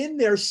never been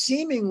there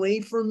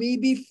seemingly for me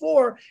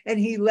before, and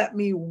he let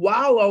me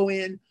wallow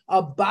in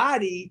a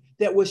body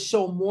that was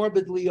so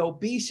morbidly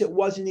obese it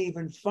wasn't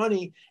even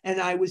funny,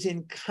 and I was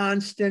in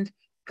constant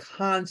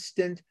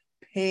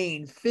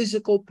pain,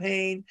 physical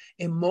pain,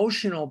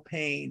 emotional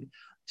pain,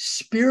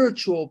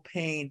 spiritual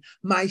pain.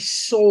 My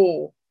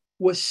soul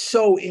was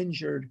so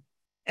injured,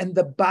 and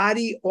the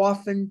body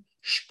often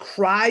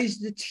cries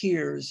the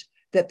tears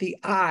that the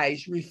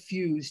eyes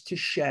refuse to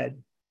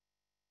shed.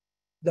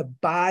 The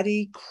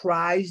body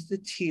cries the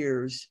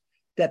tears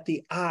that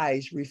the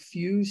eyes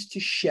refuse to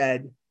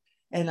shed.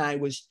 And I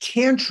was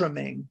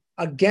tantruming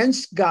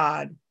against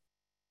God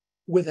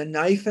with a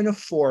knife and a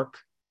fork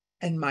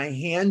and my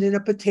hand in a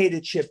potato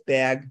chip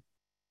bag,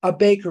 a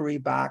bakery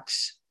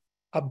box,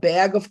 a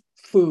bag of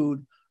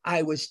food.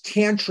 I was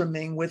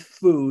tantruming with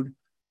food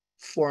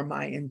for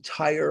my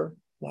entire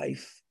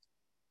life.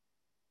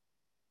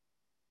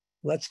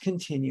 Let's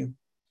continue.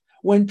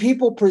 When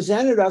people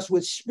presented us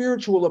with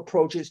spiritual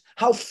approaches,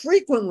 how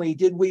frequently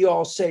did we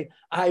all say,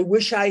 I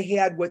wish I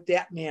had what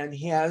that man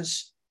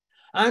has.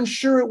 I'm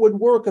sure it would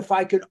work if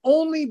I could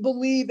only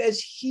believe as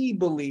he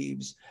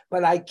believes,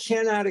 but I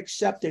cannot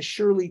accept as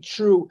surely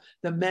true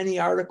the many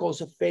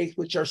articles of faith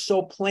which are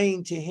so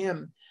plain to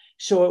him.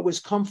 So it was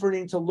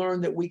comforting to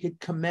learn that we could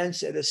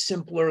commence at a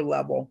simpler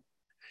level.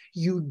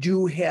 You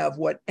do have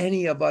what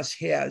any of us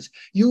has.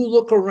 You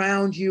look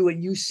around you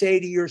and you say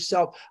to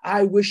yourself,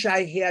 I wish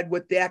I had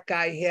what that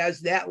guy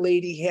has, that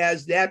lady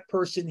has, that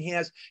person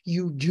has.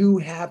 You do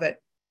have it.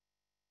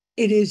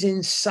 It is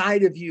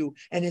inside of you,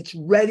 and it's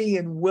ready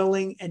and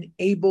willing and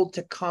able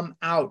to come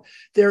out.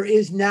 There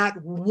is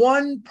not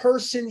one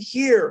person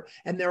here,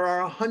 and there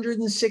are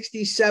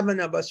 167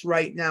 of us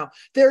right now.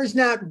 There's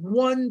not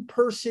one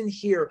person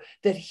here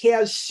that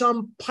has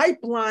some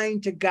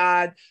pipeline to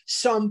God,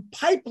 some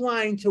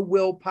pipeline to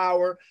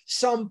willpower,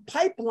 some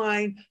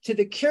pipeline to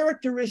the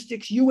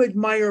characteristics you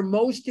admire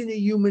most in a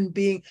human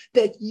being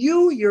that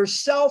you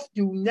yourself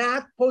do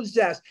not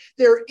possess.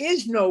 There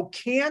is no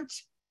can't.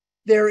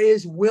 There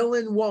is will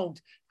and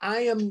won't. I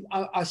am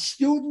a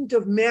student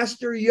of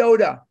Master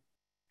Yoda,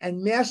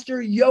 and Master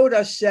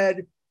Yoda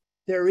said,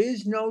 there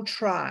is no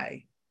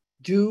try,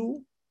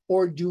 do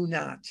or do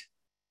not.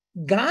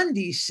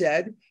 Gandhi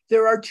said,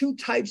 there are two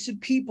types of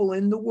people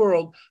in the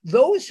world,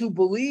 those who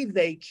believe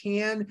they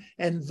can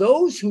and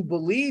those who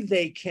believe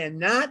they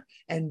cannot,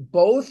 and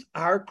both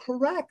are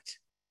correct.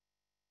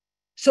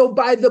 So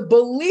by the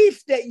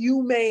belief that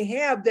you may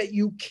have that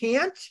you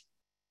can't,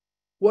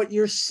 what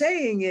you're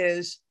saying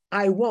is,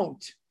 I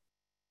won't.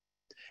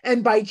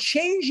 And by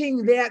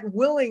changing that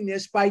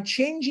willingness, by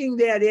changing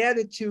that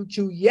attitude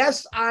to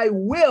yes, I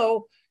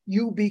will,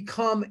 you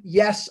become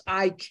yes,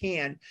 I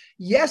can.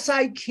 Yes,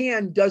 I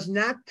can does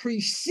not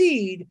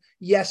precede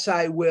yes,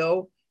 I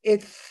will.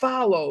 It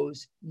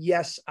follows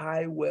yes,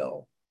 I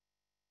will.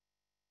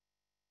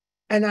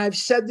 And I've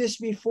said this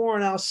before,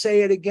 and I'll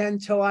say it again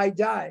till I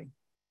die.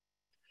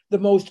 The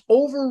most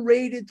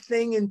overrated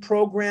thing in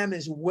program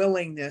is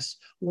willingness.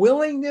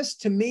 Willingness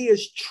to me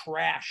is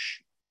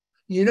trash.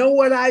 You know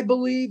what I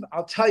believe?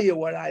 I'll tell you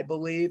what I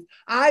believe.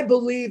 I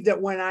believe that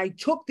when I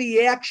took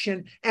the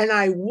action and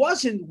I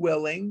wasn't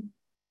willing,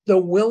 the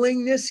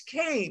willingness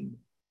came.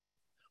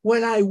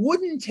 When I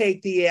wouldn't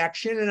take the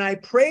action and I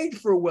prayed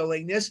for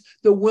willingness,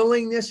 the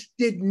willingness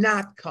did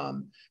not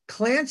come.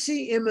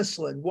 Clancy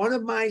Imislund, one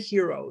of my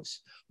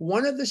heroes,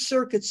 one of the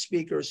circuit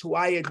speakers who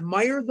I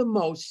admire the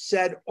most,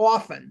 said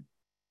often,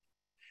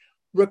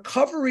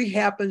 Recovery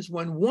happens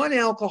when one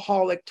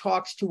alcoholic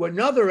talks to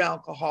another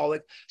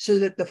alcoholic so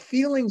that the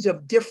feelings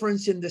of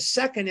difference in the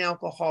second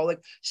alcoholic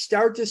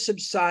start to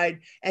subside,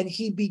 and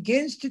he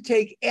begins to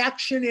take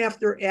action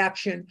after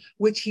action,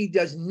 which he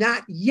does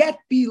not yet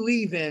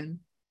believe in.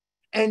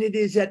 And it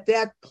is at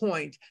that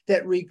point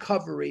that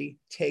recovery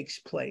takes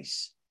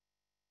place.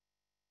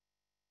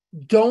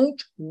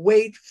 Don't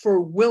wait for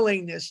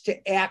willingness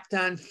to act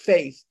on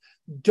faith.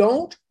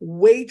 Don't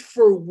wait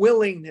for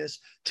willingness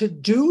to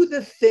do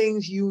the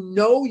things you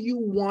know you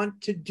want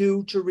to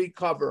do to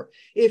recover.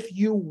 If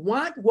you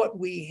want what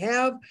we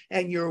have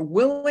and you're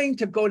willing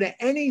to go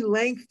to any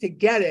length to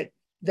get it,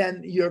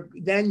 then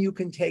you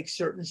can take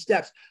certain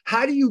steps.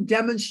 How do you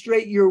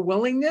demonstrate your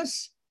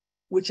willingness,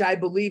 which I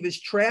believe is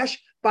trash?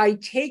 By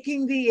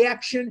taking the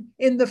action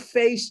in the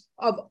face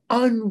of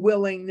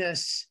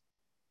unwillingness.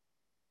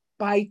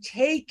 By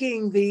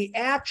taking the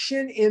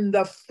action in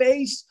the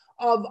face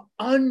of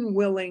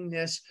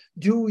unwillingness,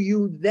 do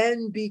you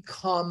then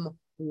become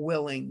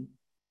willing?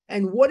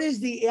 And what is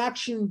the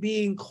action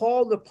being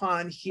called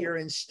upon here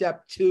in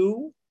step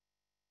 2?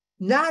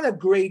 Not a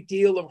great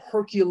deal of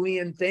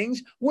Herculean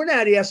things. We're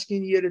not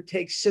asking you to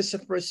take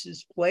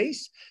Sisyphus's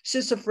place.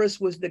 Sisyphus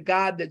was the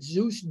god that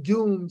Zeus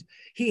doomed.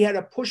 He had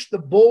to push the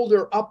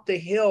boulder up the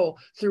hill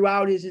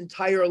throughout his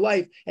entire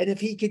life. And if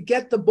he could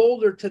get the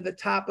boulder to the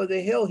top of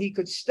the hill, he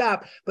could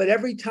stop. But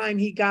every time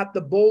he got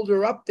the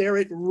boulder up there,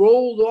 it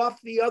rolled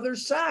off the other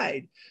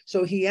side.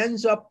 So he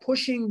ends up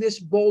pushing this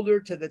boulder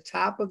to the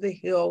top of the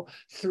hill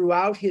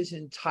throughout his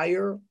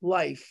entire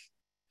life.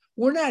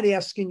 We're not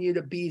asking you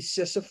to be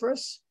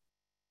Sisyphus.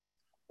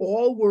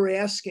 All we're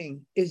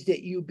asking is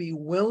that you be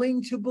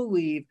willing to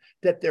believe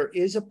that there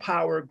is a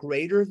power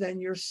greater than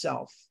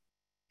yourself.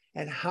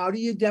 And how do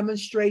you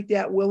demonstrate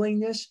that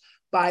willingness?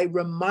 By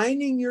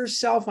reminding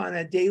yourself on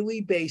a daily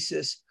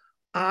basis,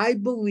 I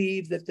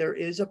believe that there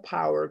is a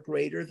power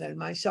greater than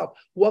myself.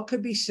 What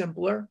could be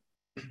simpler?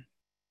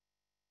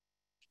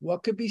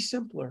 What could be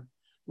simpler?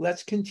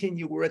 Let's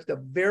continue. We're at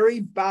the very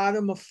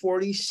bottom of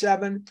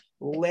 47,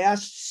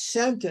 last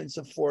sentence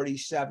of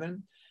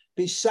 47.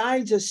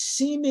 Besides a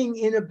seeming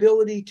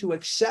inability to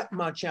accept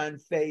much on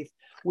faith,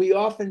 we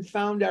often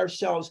found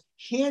ourselves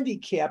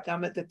handicapped,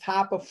 I'm at the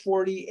top of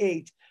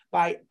 48,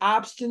 by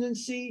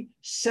obstinacy,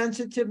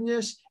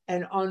 sensitiveness,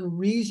 and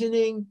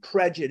unreasoning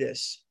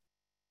prejudice.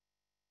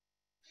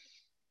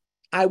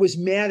 I was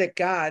mad at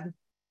God.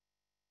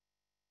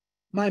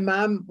 My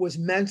mom was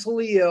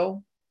mentally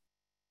ill.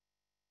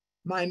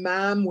 My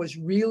mom was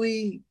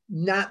really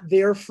not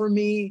there for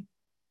me.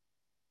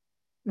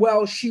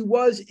 Well, she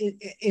was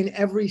in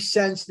every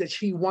sense that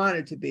she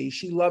wanted to be.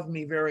 She loved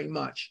me very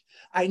much.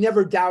 I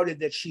never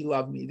doubted that she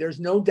loved me. There's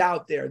no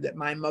doubt there that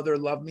my mother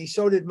loved me.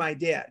 So did my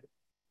dad.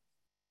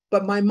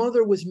 But my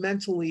mother was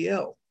mentally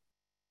ill.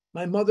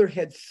 My mother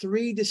had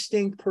 3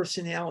 distinct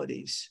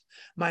personalities.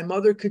 My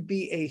mother could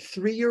be a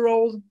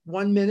 3-year-old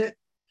 1 minute.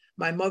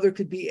 My mother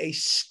could be a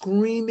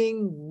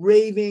screaming,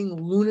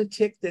 raving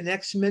lunatic the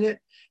next minute.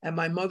 And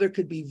my mother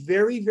could be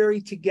very,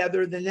 very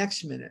together the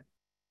next minute.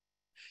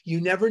 You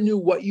never knew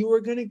what you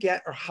were going to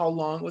get or how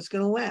long it was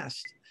going to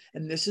last.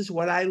 And this is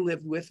what I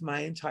lived with my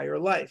entire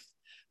life.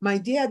 My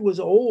dad was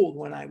old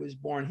when I was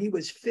born. He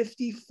was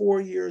 54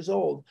 years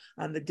old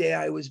on the day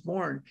I was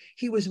born.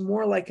 He was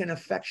more like an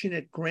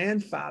affectionate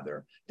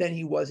grandfather than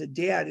he was a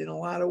dad in a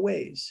lot of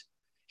ways.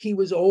 He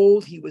was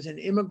old. He was an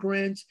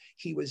immigrant.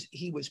 He was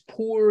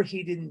poor.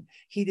 He didn't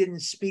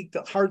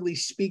hardly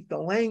speak the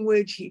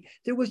language.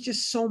 There was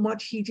just so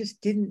much he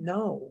just didn't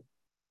know.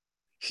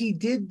 He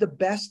did the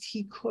best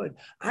he could.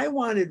 I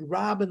wanted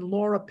Rob and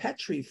Laura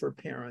Petrie for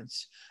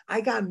parents. I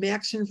got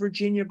Max and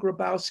Virginia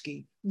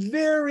Grabowski.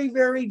 Very,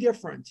 very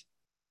different.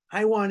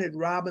 I wanted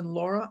Rob and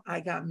Laura. I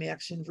got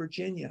Max and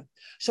Virginia.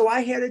 So I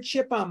had a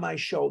chip on my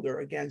shoulder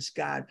against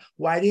God.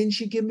 Why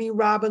didn't you give me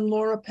Rob and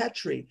Laura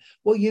Petrie?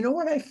 Well, you know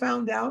what I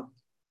found out?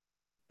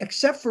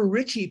 Except for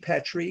Richie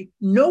Petrie,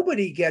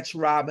 nobody gets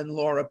Rob and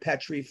Laura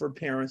Petrie for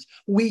parents.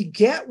 We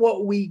get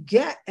what we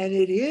get, and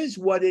it is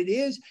what it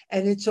is,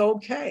 and it's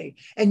okay.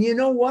 And you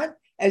know what?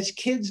 As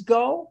kids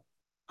go,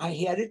 I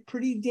had it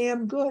pretty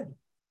damn good.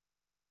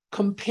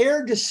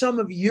 Compared to some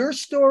of your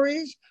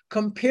stories,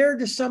 compared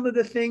to some of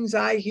the things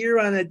I hear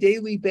on a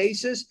daily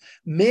basis,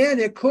 man,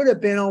 it could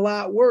have been a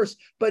lot worse.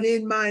 But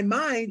in my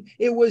mind,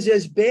 it was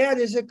as bad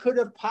as it could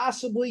have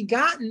possibly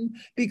gotten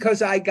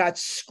because I got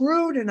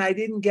screwed and I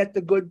didn't get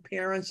the good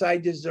parents I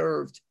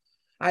deserved.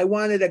 I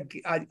wanted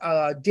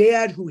a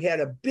dad who had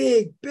a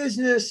big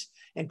business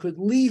and could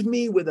leave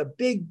me with a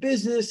big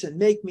business and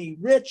make me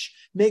rich,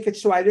 make it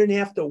so I didn't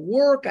have to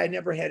work. I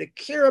never had to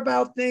care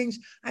about things.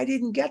 I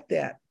didn't get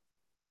that.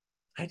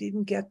 I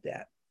didn't get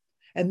that.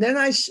 And then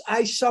I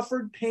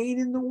suffered pain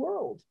in the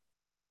world.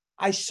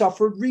 I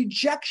suffered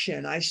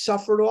rejection. I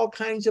suffered all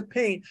kinds of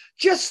pain,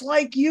 just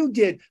like you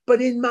did.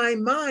 But in my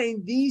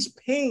mind, these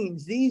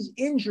pains, these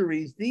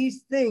injuries,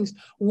 these things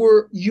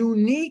were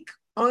unique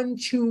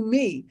unto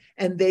me.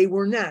 And they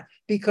were not,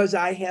 because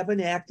I have an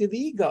active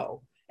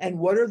ego. And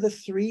what are the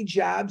 3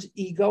 jobs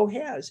ego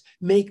has?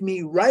 Make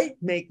me right,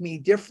 make me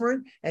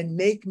different, and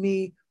make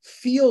me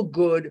feel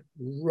good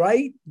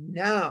right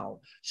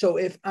now. So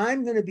if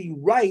I'm going to be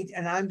right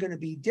and I'm going to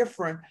be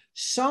different,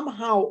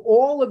 somehow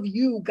all of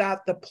you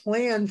got the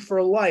plan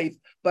for life,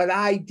 but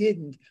I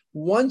didn't.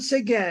 Once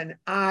again,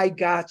 I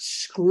got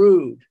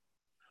screwed.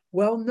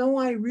 Well, no,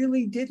 I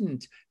really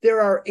didn't. There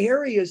are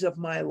areas of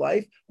my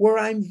life where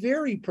I'm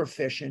very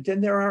proficient,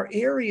 and there are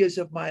areas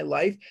of my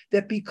life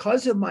that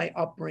because of my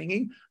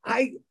upbringing,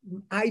 I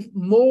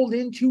mold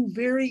into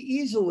very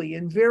easily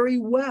and very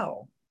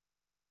well.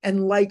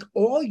 And like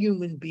all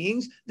human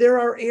beings, there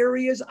are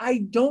areas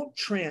I don't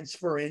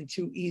transfer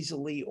into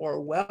easily or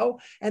well.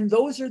 And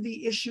those are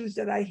the issues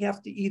that I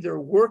have to either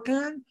work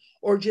on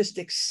or just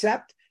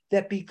accept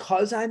that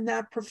because I'm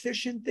not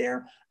proficient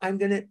there, I'm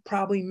going to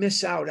probably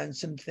miss out on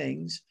some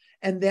things,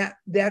 and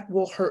that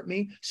will hurt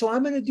me. So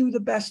I'm going to do the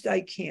best I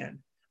can.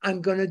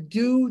 I'm going to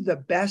do the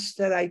best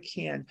that I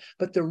can.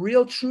 But the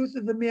real truth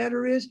of the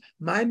matter is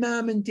my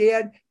mom and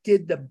dad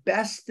did the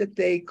best that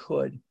they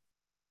could.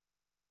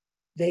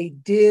 They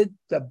did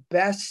the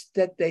best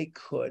that they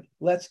could.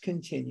 Let's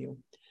continue.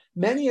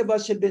 Many of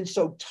us have been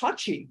so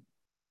touchy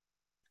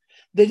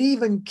that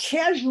even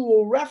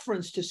casual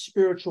reference to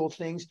spiritual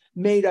things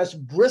made us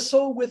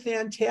bristle with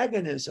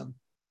antagonism.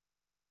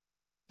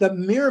 The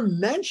mere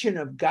mention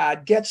of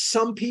God gets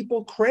some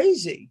people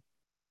crazy.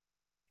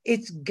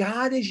 It's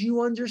God as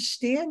you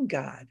understand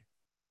God.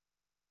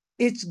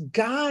 It's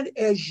God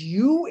as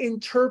you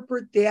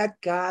interpret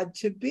that God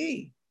to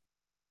be.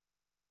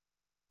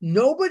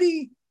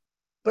 Nobody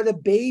but a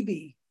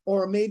baby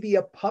or maybe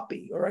a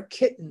puppy or a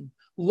kitten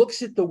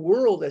looks at the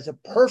world as a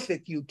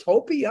perfect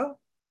utopia,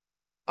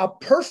 a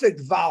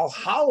perfect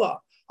Valhalla,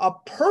 a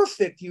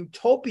perfect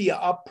utopia,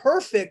 a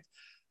perfect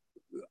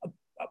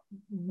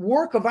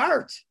work of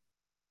art.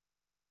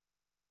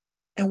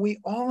 And we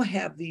all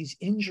have these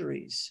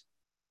injuries.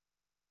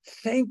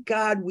 Thank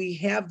God we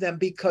have them,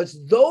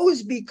 because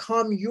those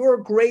become your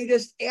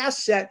greatest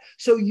asset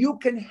so you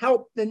can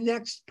help the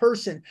next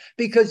person.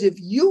 Because if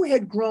you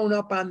had grown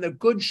up on the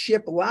good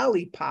ship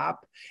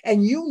lollipop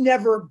and you've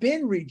never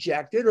been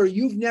rejected, or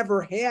you've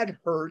never had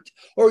hurt,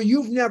 or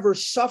you've never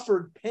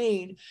suffered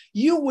pain,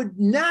 you would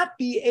not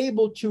be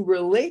able to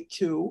relate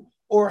to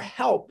or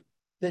help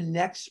the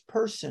next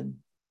person.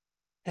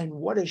 And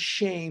what a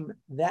shame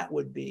that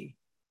would be.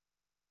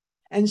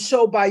 And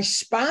so by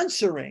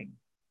sponsoring,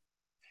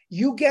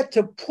 you get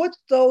to put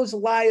those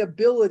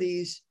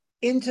liabilities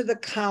into the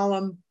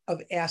column of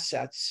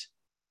assets.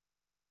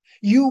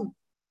 You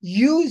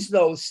use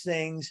those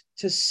things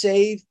to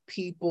save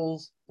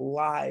people's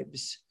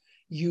lives.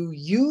 You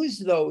use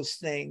those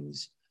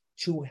things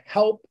to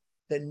help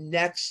the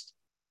next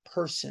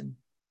person.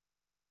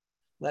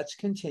 Let's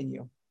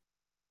continue.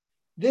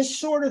 This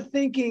sort of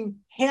thinking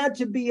had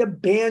to be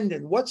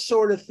abandoned. What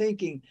sort of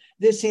thinking?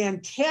 This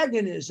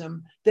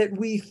antagonism that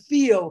we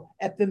feel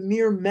at the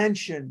mere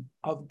mention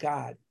of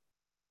God.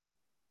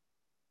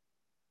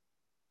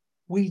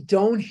 We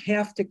don't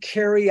have to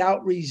carry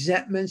out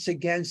resentments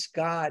against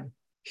God.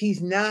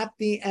 He's not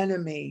the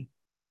enemy.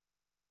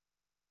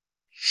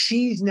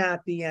 She's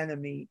not the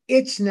enemy.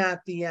 It's not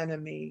the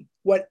enemy.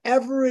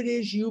 Whatever it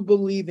is you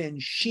believe in,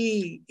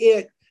 she,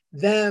 it,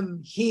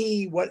 them,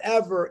 he,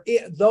 whatever,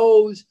 it,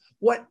 those,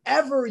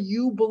 whatever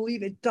you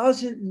believe, it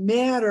doesn't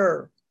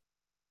matter.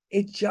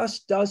 It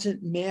just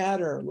doesn't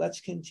matter.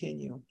 Let's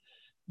continue.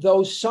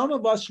 Though some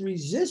of us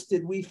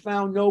resisted, we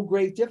found no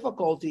great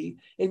difficulty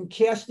in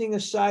casting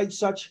aside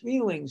such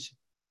feelings.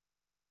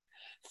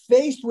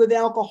 Faced with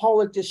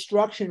alcoholic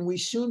destruction, we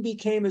soon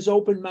became as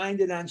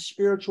open-minded on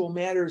spiritual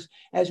matters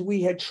as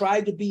we had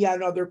tried to be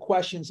on other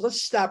questions.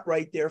 Let's stop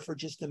right there for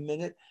just a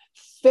minute.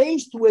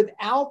 Faced with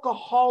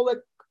alcoholic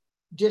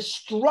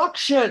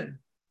destruction,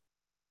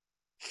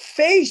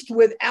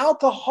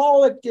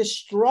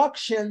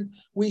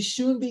 we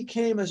soon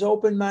became as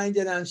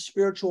open-minded on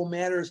spiritual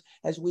matters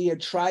as we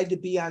had tried to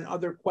be on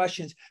other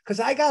questions.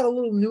 Because I got a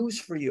little news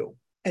for you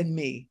and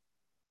me.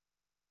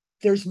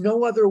 There's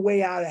no other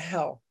way out of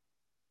hell.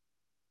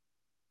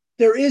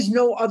 There is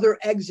no other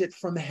exit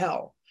from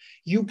hell.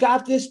 You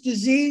got this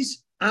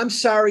disease? I'm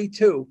sorry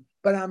too,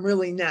 but I'm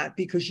really not,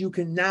 because you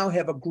can now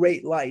have a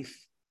great life.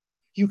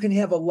 You can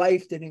have a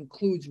life that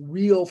includes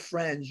real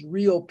friends,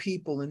 real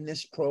people in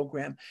this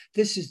program.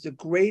 This is the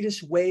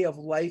greatest way of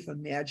life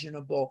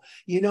imaginable.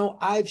 You know,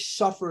 I've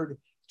suffered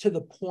to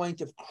the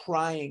point of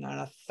crying on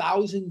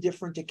 1,000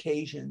 different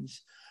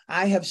occasions.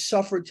 I have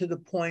suffered to the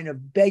point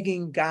of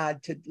begging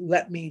God to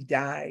let me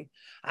die.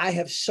 I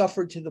have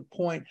suffered to the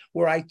point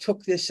where I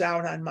took this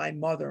out on my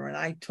mother and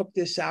I took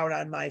this out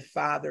on my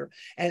father.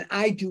 And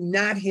I do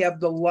not have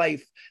the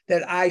life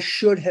that I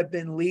should have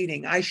been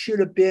leading. I should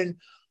have been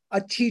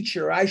a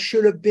teacher. I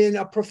should have been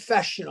a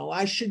professional.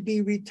 I should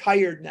be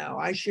retired now.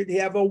 I should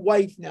have a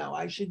wife now.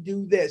 I should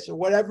do this, or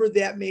whatever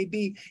that may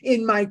be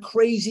in my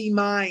crazy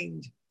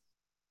mind.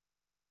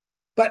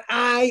 But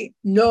I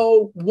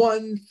know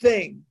one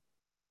thing,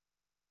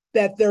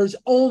 that there's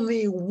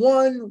only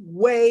one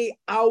way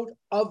out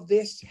of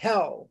this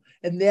hell,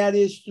 and that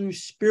is through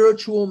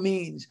spiritual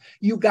means.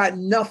 You got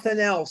nothing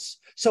else.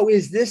 So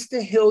is this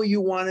the hill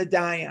you want to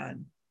die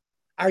on?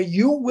 Are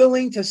you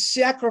willing to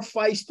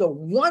sacrifice the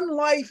one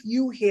life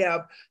you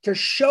have to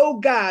show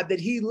God that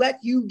he let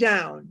you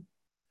down,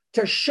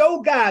 to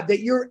show God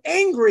that you're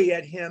angry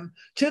at him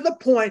to the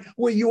point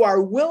where you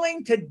are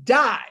willing to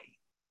die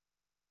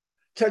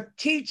to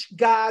teach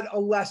God a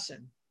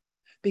lesson?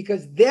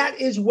 Because that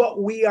is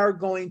what we are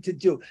going to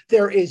do.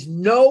 There is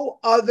no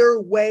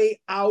other way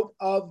out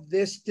of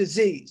this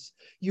disease.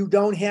 You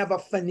don't have a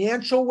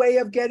financial way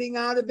of getting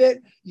out of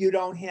it. You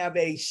don't have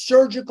a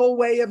surgical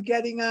way of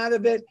getting out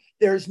of it.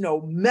 There's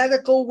no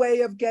medical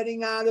way of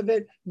getting out of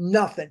it.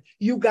 Nothing.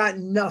 You got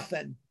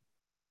nothing.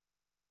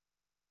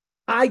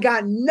 I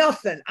got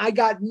nothing. I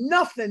got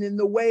nothing in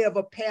the way of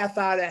a path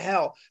out of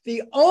hell.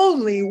 The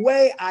only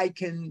way I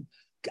can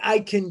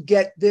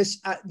get this,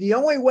 the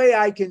only way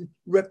I can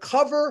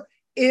recover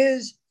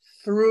is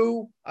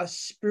through a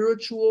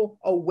spiritual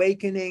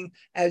awakening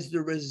as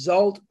the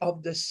result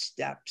of the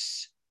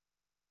steps.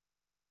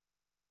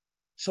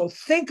 So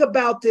think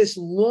about this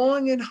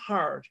long and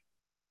hard.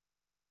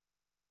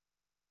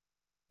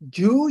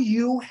 Do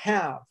you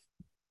have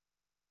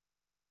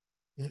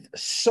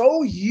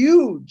so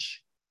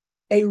huge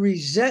a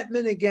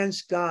resentment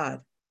against God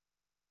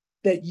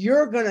that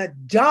you're going to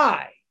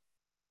die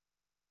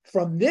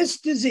from this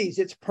disease?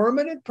 It's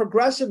permanent,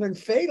 progressive, and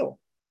fatal.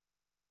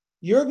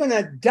 You're going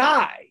to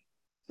die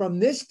from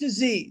this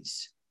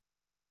disease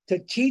to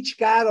teach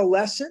God a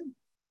lesson.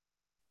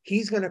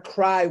 He's going to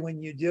cry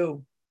when you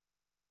do.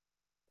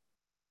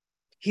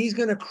 He's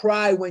going to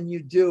cry when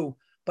you do,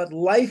 but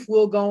life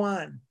will go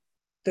on.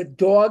 The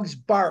dogs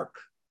bark,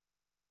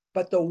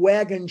 but the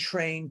wagon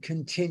train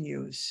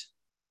continues.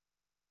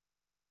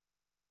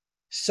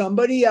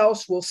 Somebody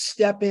else will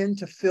step in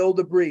to fill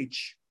the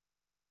breach.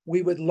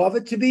 We would love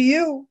it to be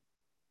you.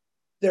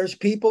 There's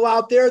people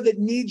out there that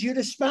need you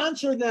to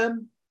sponsor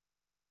them.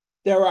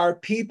 There are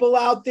people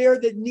out there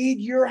that need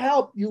your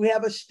help. You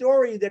have a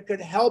story that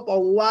could help a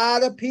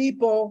lot of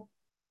people.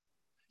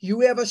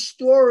 You have a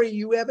story,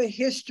 you have a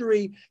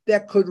history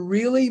that could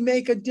really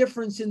make a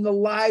difference in the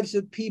lives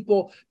of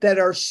people that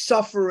are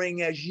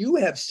suffering as you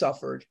have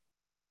suffered.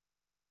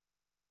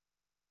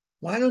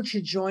 Why don't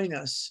you join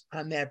us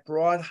on that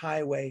broad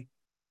highway?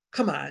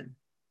 Come on,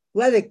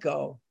 let it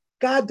go.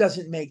 God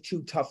doesn't make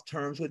too tough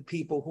terms with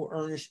people who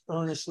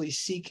earnestly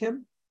seek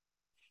him.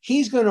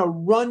 He's going to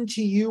run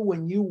to you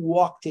when you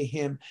walk to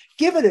him.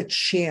 Give it a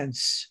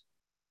chance.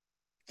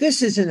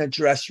 This isn't a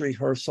dress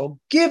rehearsal.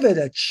 Give it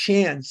a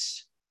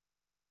chance.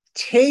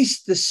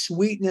 Taste the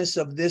sweetness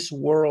of this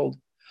world.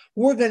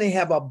 We're going to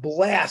have a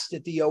blast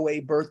at the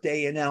OA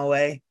birthday in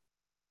LA.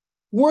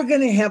 We're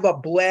going to have a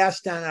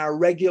blast on our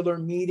regular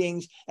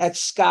meetings at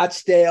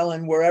Scottsdale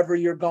and wherever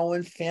you're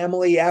going,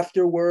 family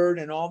afterward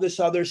and all this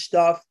other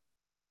stuff.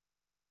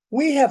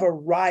 We have a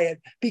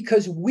riot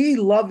because we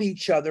love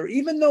each other,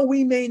 even though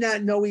we may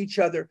not know each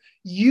other.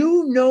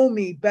 You know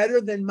me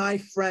better than my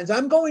friends.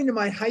 I'm going to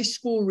my high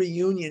school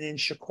reunion in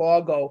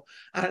Chicago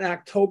on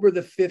October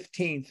the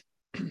 15th.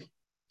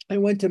 I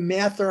went to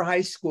Mather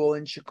High School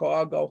in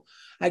Chicago.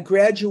 I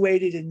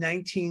graduated in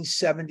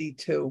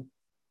 1972.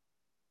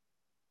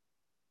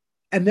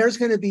 And there's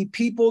going to be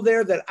people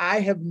there that I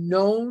have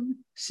known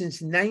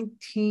since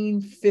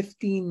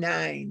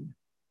 1959.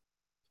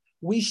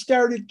 We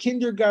started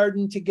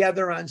kindergarten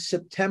together on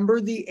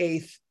September the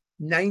 8th,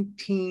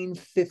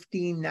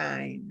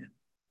 1959.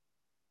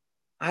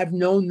 I've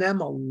known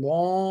them a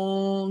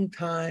long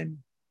time.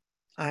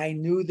 I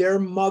knew their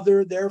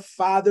mother, their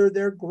father,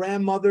 their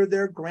grandmother,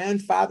 their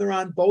grandfather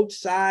on both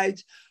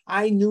sides.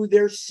 I knew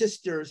their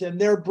sisters and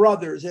their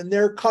brothers and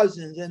their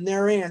cousins and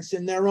their aunts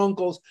and their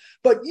uncles.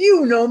 But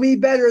you know me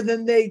better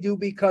than they do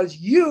because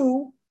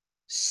you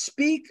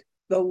speak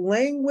the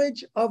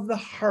language of the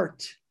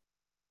heart.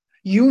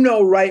 You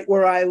know right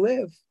where I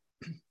live.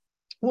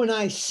 When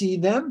I see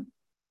them,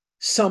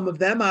 some of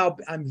them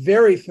I'm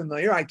very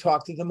familiar. I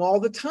talk to them all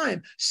the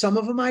time. Some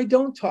of them I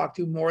don't talk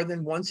to more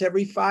than once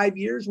every 5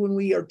 years when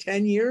we are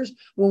 10 years,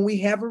 when we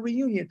have a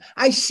reunion.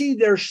 I see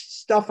their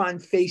stuff on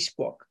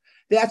Facebook.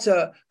 That's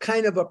a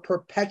kind of a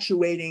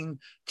perpetuating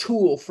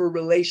tool for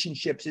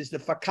relationships is the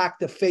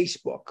fakakta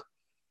Facebook.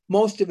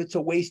 Most of it's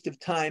a waste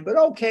of time, but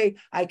okay,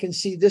 I can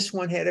see this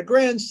one had a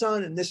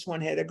grandson and this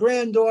one had a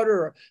granddaughter,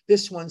 or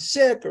this one's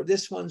sick, or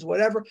this one's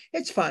whatever.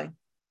 It's fine.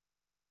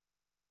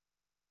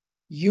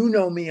 You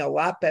know me a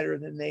lot better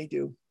than they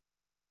do.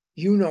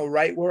 You know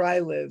right where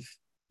I live.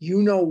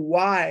 You know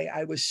why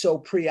I was so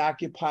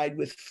preoccupied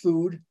with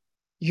food.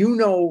 You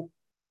know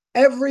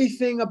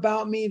everything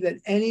about me that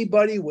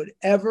anybody would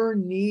ever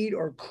need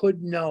or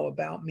could know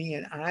about me,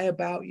 and I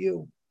about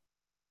you.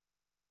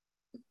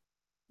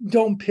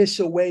 Don't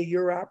piss away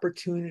your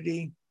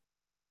opportunity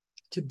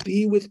to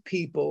be with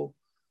people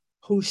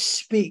who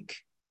speak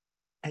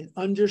and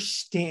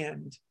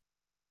understand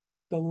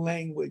the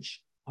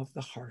language of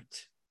the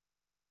heart.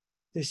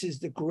 This is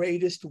the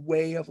greatest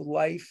way of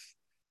life.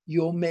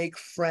 You'll make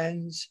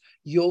friends.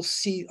 You'll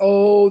see,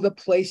 the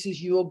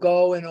places you'll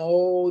go and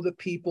the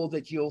people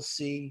that you'll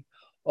see.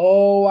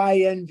 Oh, I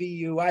envy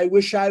you. I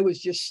wish I was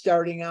just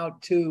starting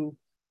out too.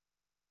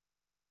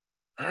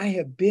 I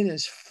have been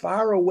as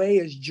far away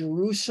as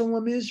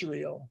Jerusalem,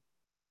 Israel,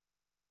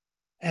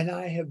 and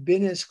I have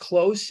been as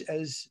close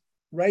as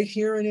right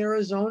here in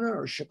Arizona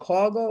or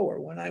Chicago or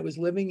when I was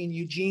living in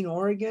Eugene,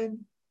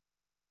 Oregon.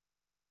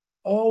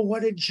 Oh,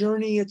 what a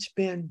journey it's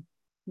been.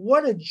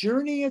 What a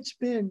journey it's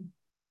been.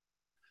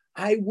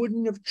 I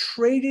wouldn't have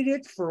traded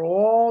it for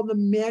all the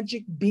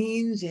magic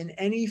beans in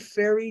any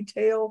fairy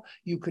tale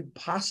you could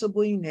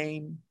possibly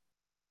name.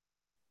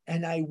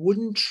 And I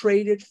wouldn't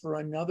trade it for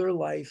another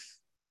life.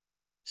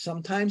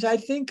 Sometimes I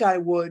think I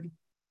would,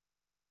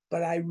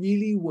 but I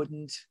really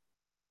wouldn't.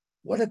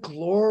 What a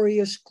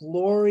glorious,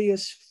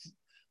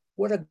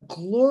 what a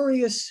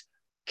glorious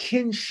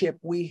kinship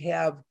we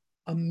have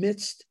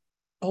amidst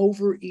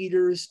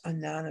Overeaters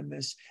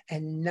Anonymous.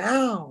 And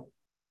now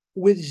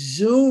with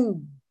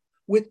Zoom,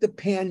 with the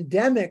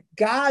pandemic,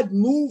 God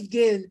moved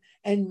in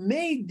and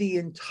made the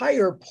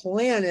entire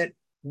planet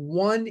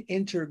one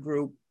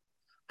intergroup.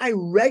 I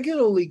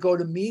regularly go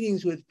to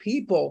meetings with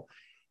people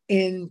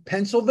in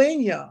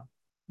Pennsylvania,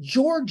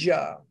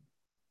 Georgia,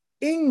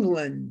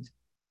 England,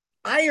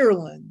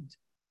 Ireland,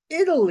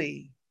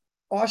 Italy,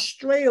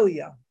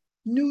 Australia,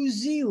 New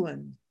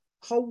Zealand,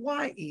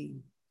 Hawaii,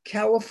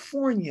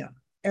 California,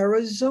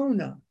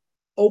 Arizona,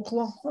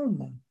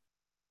 Oklahoma,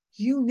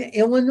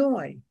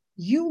 Illinois,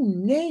 you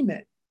name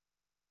it.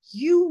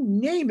 You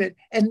name it.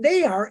 And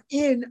they are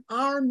in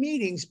our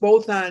meetings,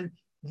 both on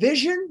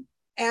Vision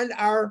and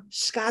our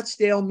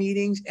Scottsdale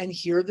meetings and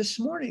here this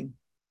morning.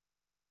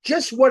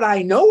 Just what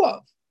I know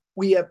of.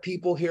 We have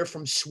people here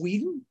from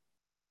Sweden,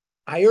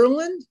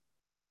 Ireland,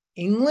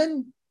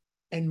 England,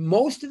 and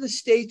most of the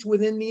states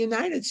within the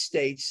United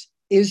States,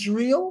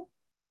 Israel,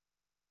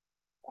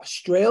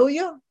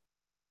 Australia,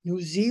 New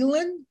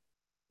Zealand.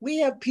 We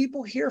have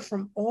people here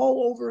from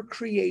all over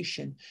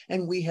creation,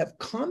 and we have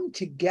come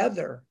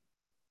together,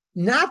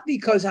 not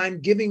because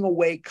I'm giving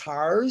away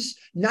cars,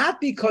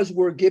 not because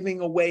we're giving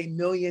away $1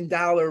 million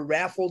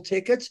raffle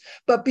tickets,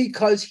 but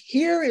because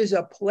here is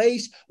a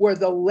place where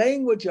the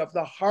language of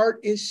the heart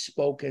is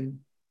spoken.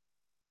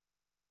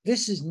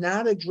 This is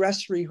not a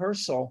dress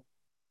rehearsal.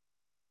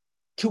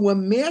 To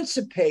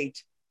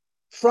emancipate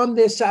from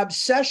this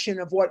obsession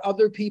of what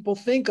other people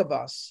think of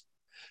us,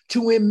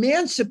 to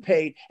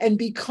emancipate and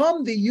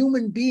become the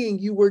human being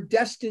you were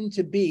destined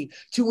to be,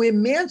 to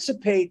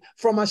emancipate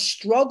from a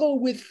struggle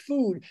with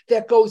food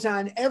that goes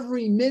on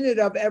every minute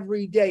of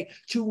every day,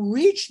 to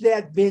reach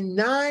that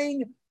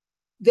benign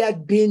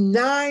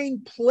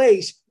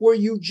place where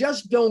you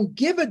just don't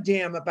give a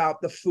damn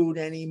about the food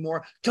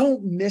anymore.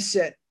 Don't miss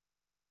it.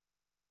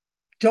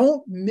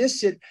 Don't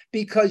miss it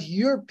because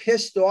you're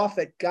pissed off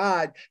at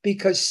God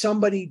because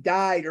somebody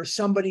died or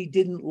somebody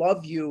didn't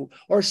love you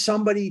or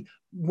somebody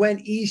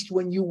went east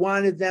when you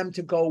wanted them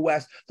to go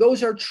west.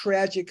 Those are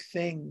tragic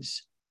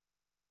things.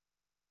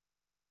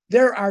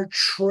 There are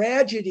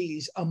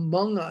tragedies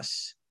among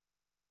us.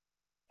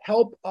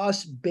 Help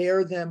us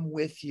bear them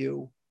with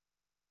you.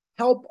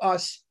 Help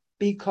us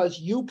because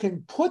you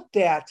can put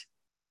that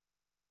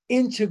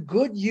into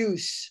good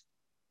use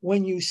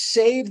when you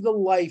save the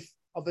life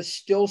of a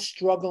still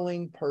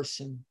struggling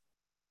person.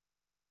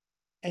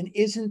 And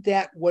isn't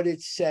that what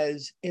it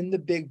says in the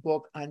big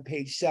book on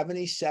page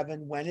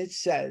 77 when it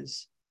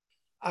says,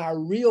 our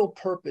real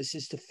purpose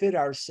is to fit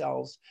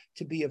ourselves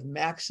to be of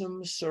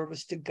maximum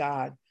service to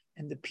God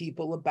and the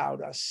people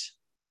about us?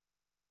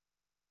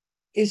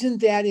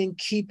 Isn't that in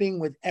keeping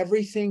with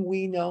everything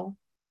we know?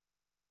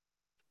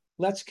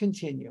 Let's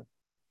continue.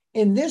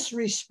 In this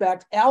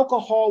respect,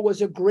 alcohol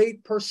was a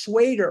great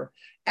persuader.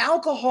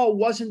 Alcohol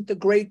wasn't the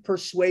great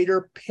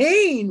persuader.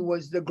 Pain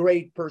was the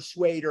great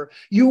persuader.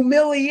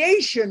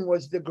 Humiliation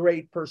was the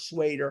great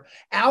persuader.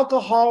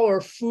 Alcohol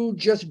or food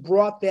just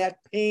brought that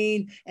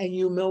pain and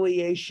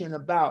humiliation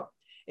about.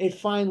 It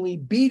finally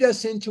beat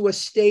us into a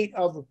state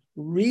of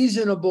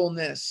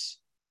reasonableness.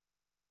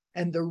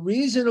 And the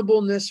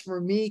reasonableness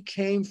for me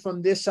came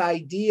from this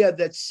idea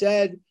that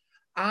said,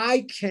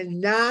 I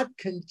cannot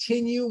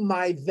continue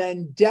my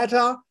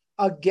vendetta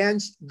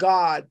against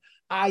God.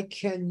 I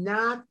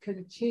cannot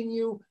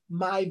continue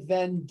my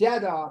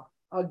vendetta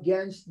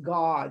against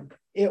God.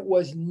 It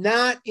was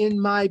not in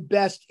my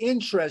best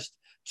interest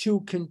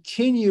to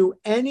continue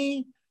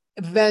any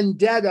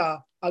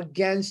vendetta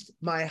against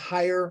my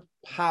higher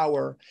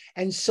power.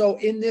 And so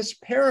in this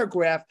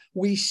paragraph,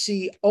 we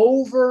see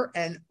over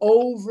and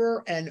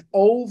over and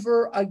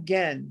over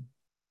again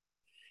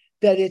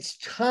that it's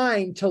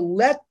time to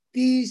let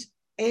these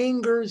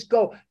angers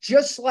go,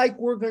 just like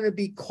we're going to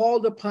be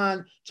called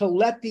upon to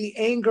let the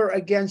anger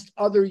against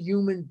other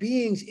human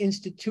beings,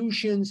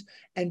 institutions,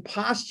 and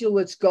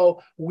postulates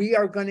go. We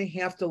are going to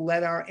have to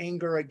let our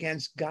anger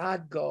against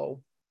God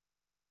go.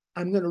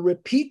 I'm going to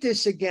repeat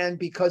this again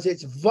because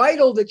it's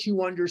vital that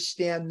you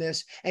understand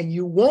this, and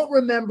you won't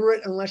remember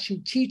it unless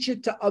you teach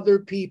it to other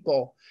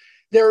people.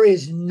 There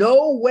is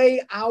no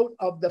way out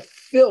of the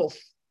filth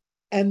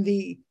and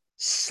the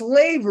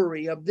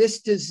slavery of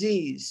this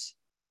disease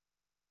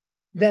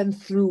than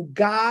through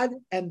God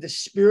and the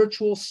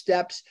spiritual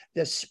steps,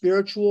 the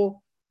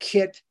spiritual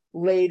kit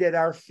laid at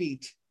our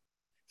feet.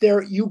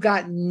 There, you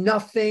got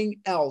nothing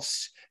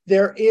else.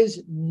 There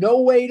is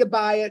no way to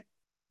buy it.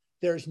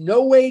 There's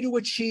no way to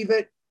achieve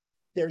it.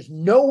 There's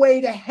no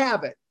way to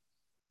have it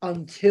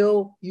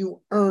until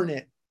you earn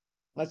it.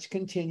 Let's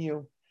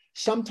continue.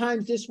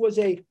 Sometimes this was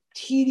a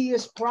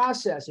tedious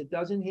process. It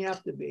doesn't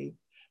have to be.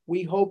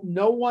 We hope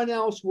no one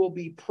else will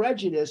be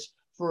prejudiced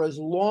for as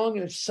long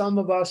as some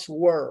of us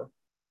were.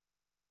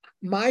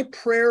 My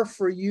prayer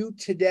for you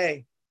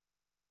today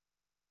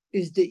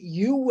is that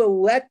you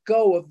will let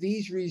go of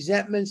these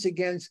resentments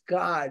against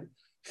God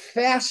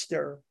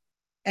faster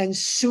and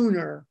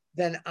sooner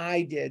than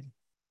I did.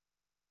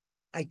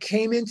 I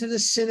came into the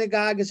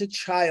synagogue as a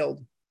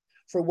child.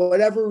 For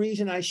whatever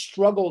reason, I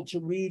struggled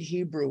to read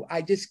Hebrew.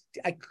 I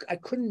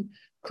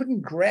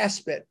couldn't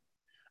grasp it.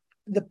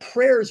 The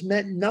prayers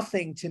meant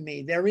nothing to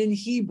me. They're in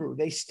Hebrew.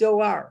 They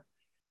still are.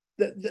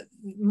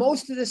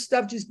 Most of the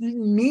stuff just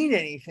didn't mean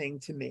anything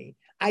to me.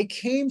 I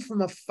came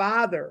from a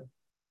father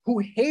who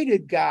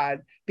hated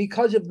God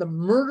because of the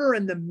murder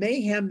and the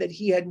mayhem that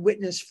he had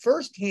witnessed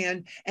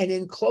firsthand and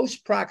in close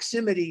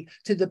proximity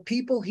to the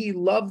people he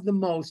loved the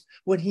most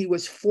when he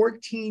was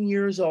 14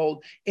 years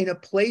old in a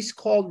place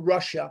called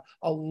Russia,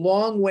 a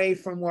long way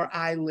from where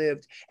I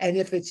lived. And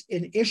if it's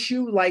an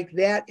issue like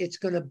that, it's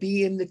going to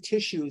be in the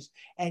tissues.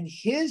 And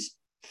his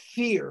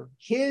fear,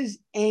 his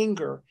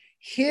anger,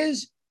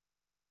 his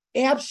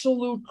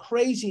absolute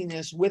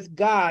craziness with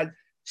God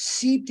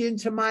seeped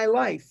into my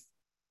life,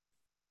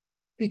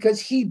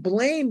 because he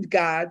blamed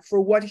God for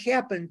what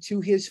happened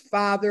to his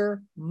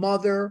father,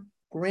 mother,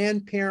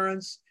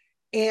 grandparents,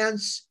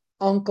 aunts,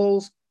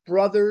 uncles,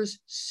 brothers,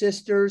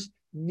 sisters,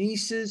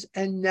 nieces,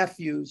 and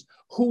nephews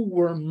who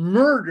were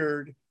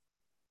murdered,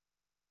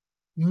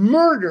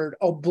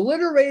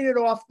 obliterated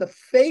off the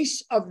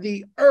face of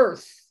the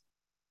earth.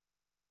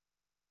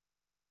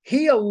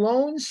 He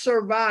alone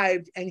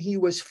survived, and he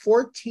was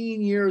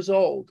 14 years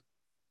old.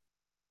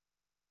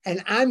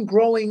 And I'm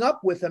growing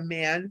up with a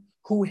man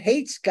who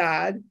hates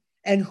God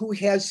and who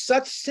has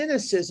such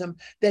cynicism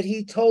that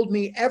he told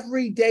me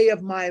every day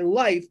of my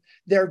life,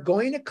 they're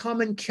going to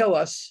come and kill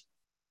us.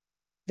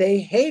 They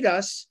hate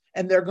us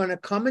and they're going to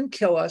come and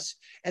kill us.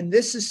 And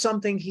this is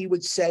something he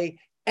would say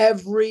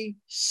every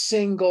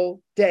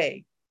single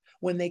day.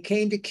 When they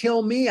came to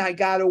kill me, I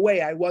got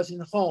away. I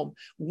wasn't home.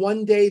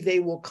 One day they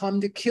will come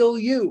to kill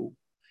you.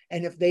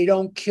 And if they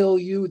don't kill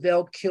you,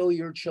 they'll kill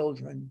your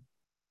children,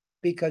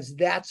 because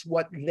that's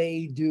what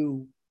they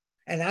do.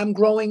 And I'm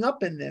growing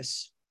up in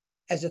this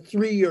as a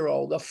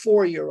 3-year-old, a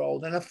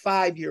 4-year-old, and a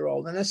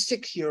 5-year-old, and a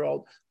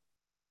 6-year-old.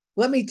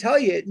 Let me tell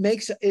you, it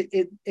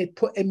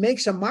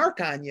makes a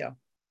mark on you.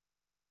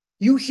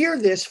 You hear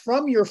this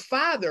from your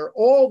father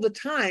all the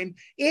time.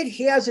 It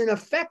has an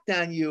effect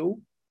on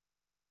you.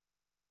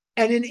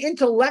 And an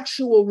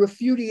intellectual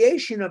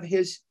refutation of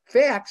his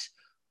facts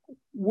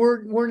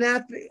were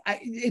not,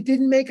 it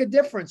didn't make a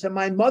difference. And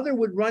my mother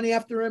would run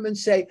after him and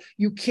say,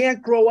 you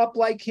can't grow up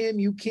like him.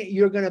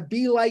 You're going to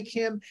be like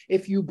him.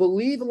 If you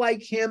believe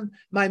like him,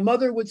 my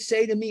mother would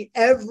say to me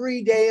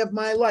every day of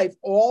my life,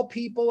 all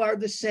people are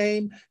the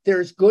same.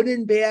 There's good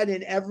and bad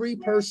in every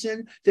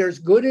person. There's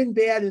good and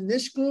bad in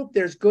this group.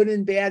 There's good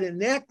and bad in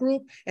that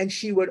group. And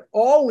she would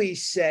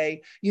always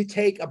say, you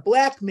take a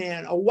black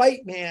man, a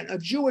white man, a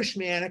Jewish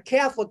man, a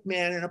Catholic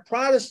man, and a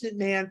Protestant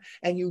man,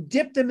 and you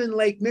dip them in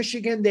Lake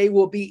Michigan, they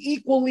will be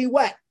equally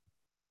wet.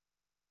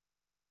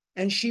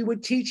 And she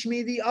would teach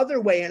me the other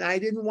way, and I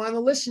didn't want to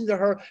listen to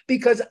her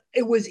because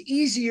it was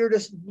easier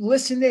to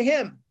listen to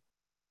him.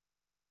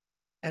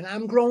 And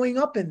I'm growing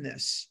up in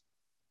this.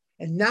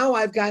 And now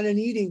I've got an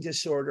eating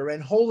disorder,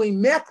 and holy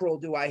mackerel,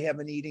 do I have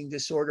an eating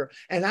disorder.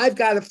 And I've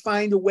got to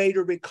find a way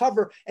to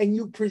recover. And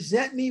you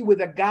present me with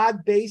a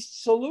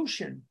God-based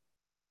solution.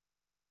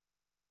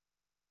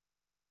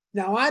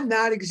 Now, I'm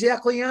not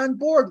exactly on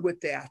board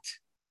with that,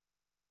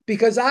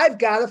 because I've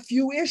got a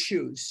few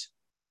issues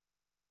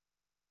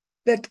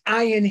that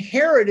I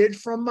inherited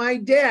from my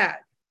dad.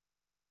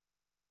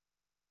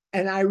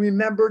 And I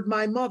remembered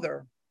my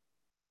mother.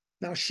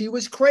 Now, she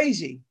was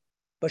crazy,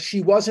 but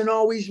she wasn't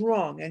always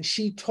wrong. And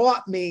she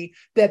taught me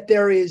that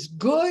there is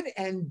good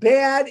and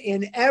bad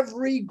in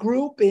every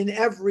group, in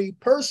every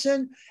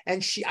person.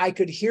 And I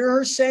could hear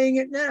her saying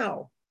it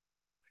now.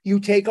 You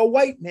take a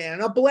white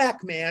man, a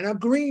black man, a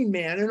green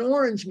man, an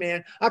orange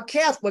man, a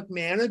Catholic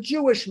man, a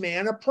Jewish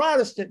man, a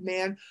Protestant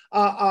man,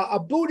 a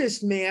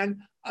Buddhist man,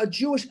 a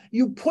Jewish,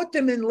 you put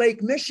them in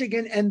Lake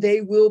Michigan and they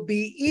will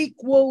be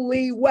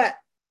equally wet.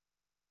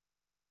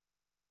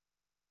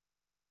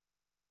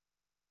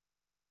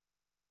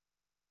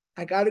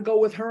 I got to go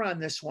with her on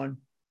this one.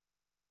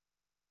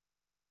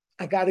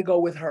 I got to go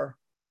with her.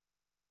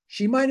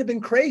 She might have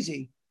been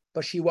crazy,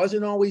 but she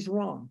wasn't always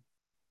wrong.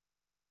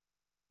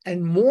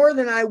 And more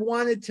than I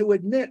wanted to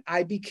admit,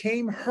 I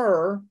became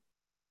her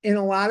in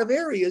a lot of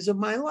areas of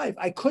my life.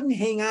 I couldn't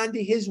hang on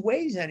to his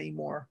ways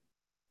anymore.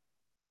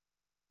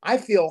 I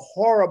feel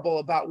horrible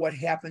about what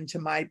happened to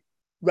my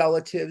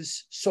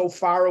relatives so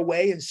far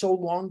away and so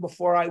long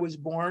before I was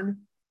born.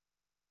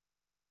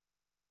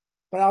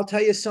 But I'll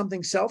tell you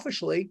something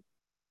selfishly.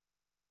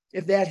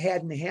 If that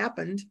hadn't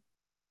happened,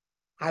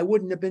 I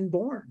wouldn't have been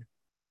born.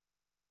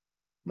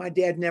 My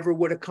dad never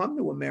would have come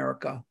to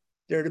America.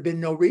 There'd have been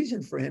no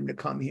reason for him to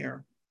come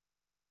here.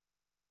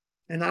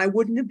 And I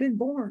wouldn't have been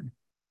born.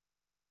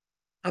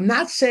 I'm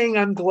not saying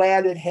I'm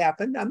glad it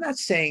happened. I'm not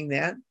saying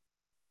that.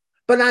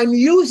 But I'm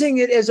using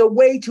it as a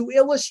way to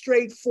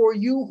illustrate for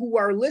you who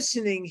are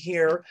listening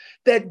here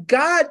that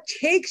God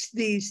takes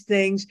these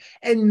things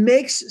and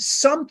makes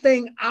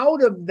something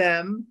out of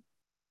them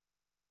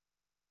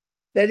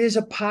that is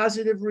a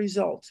positive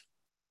result.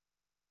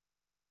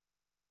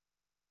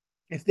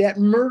 If that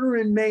murder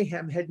and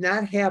mayhem had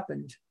not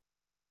happened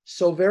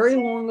so very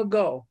long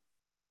ago,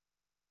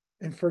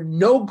 and for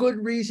no good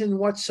reason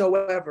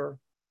whatsoever,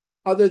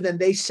 other than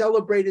they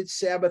celebrated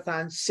Sabbath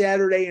on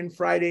Saturday and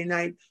Friday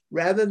night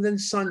rather than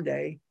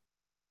Sunday,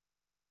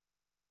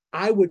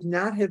 I would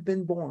not have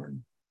been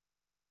born.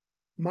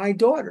 My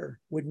daughter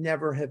would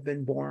never have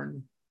been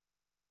born.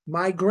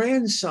 My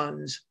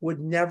grandsons would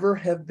never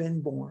have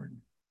been born.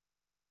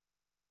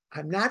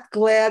 I'm not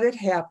glad it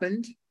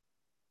happened.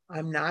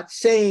 I'm not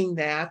saying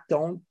that.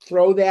 Don't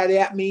throw that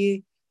at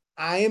me.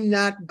 I am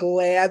not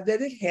glad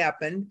that it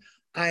happened.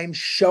 I'm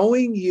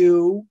showing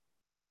you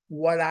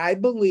what I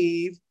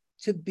believe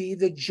to be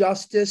the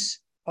justice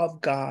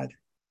of God.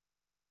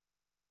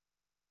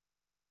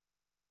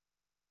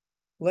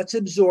 Let's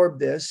absorb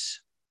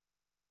this.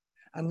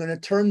 I'm going to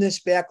turn this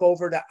back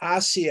over to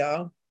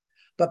Asia.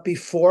 But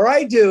before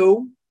I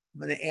do,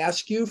 I'm going to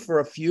ask you for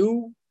a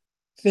few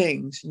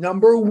things.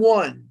 Number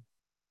one,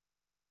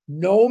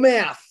 no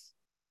math.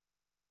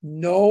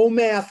 No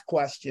math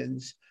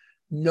questions.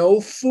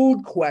 No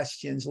food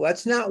questions.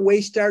 Let's not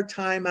waste our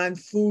time on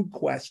food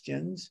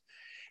questions.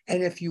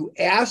 And if you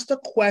asked a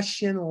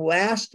question last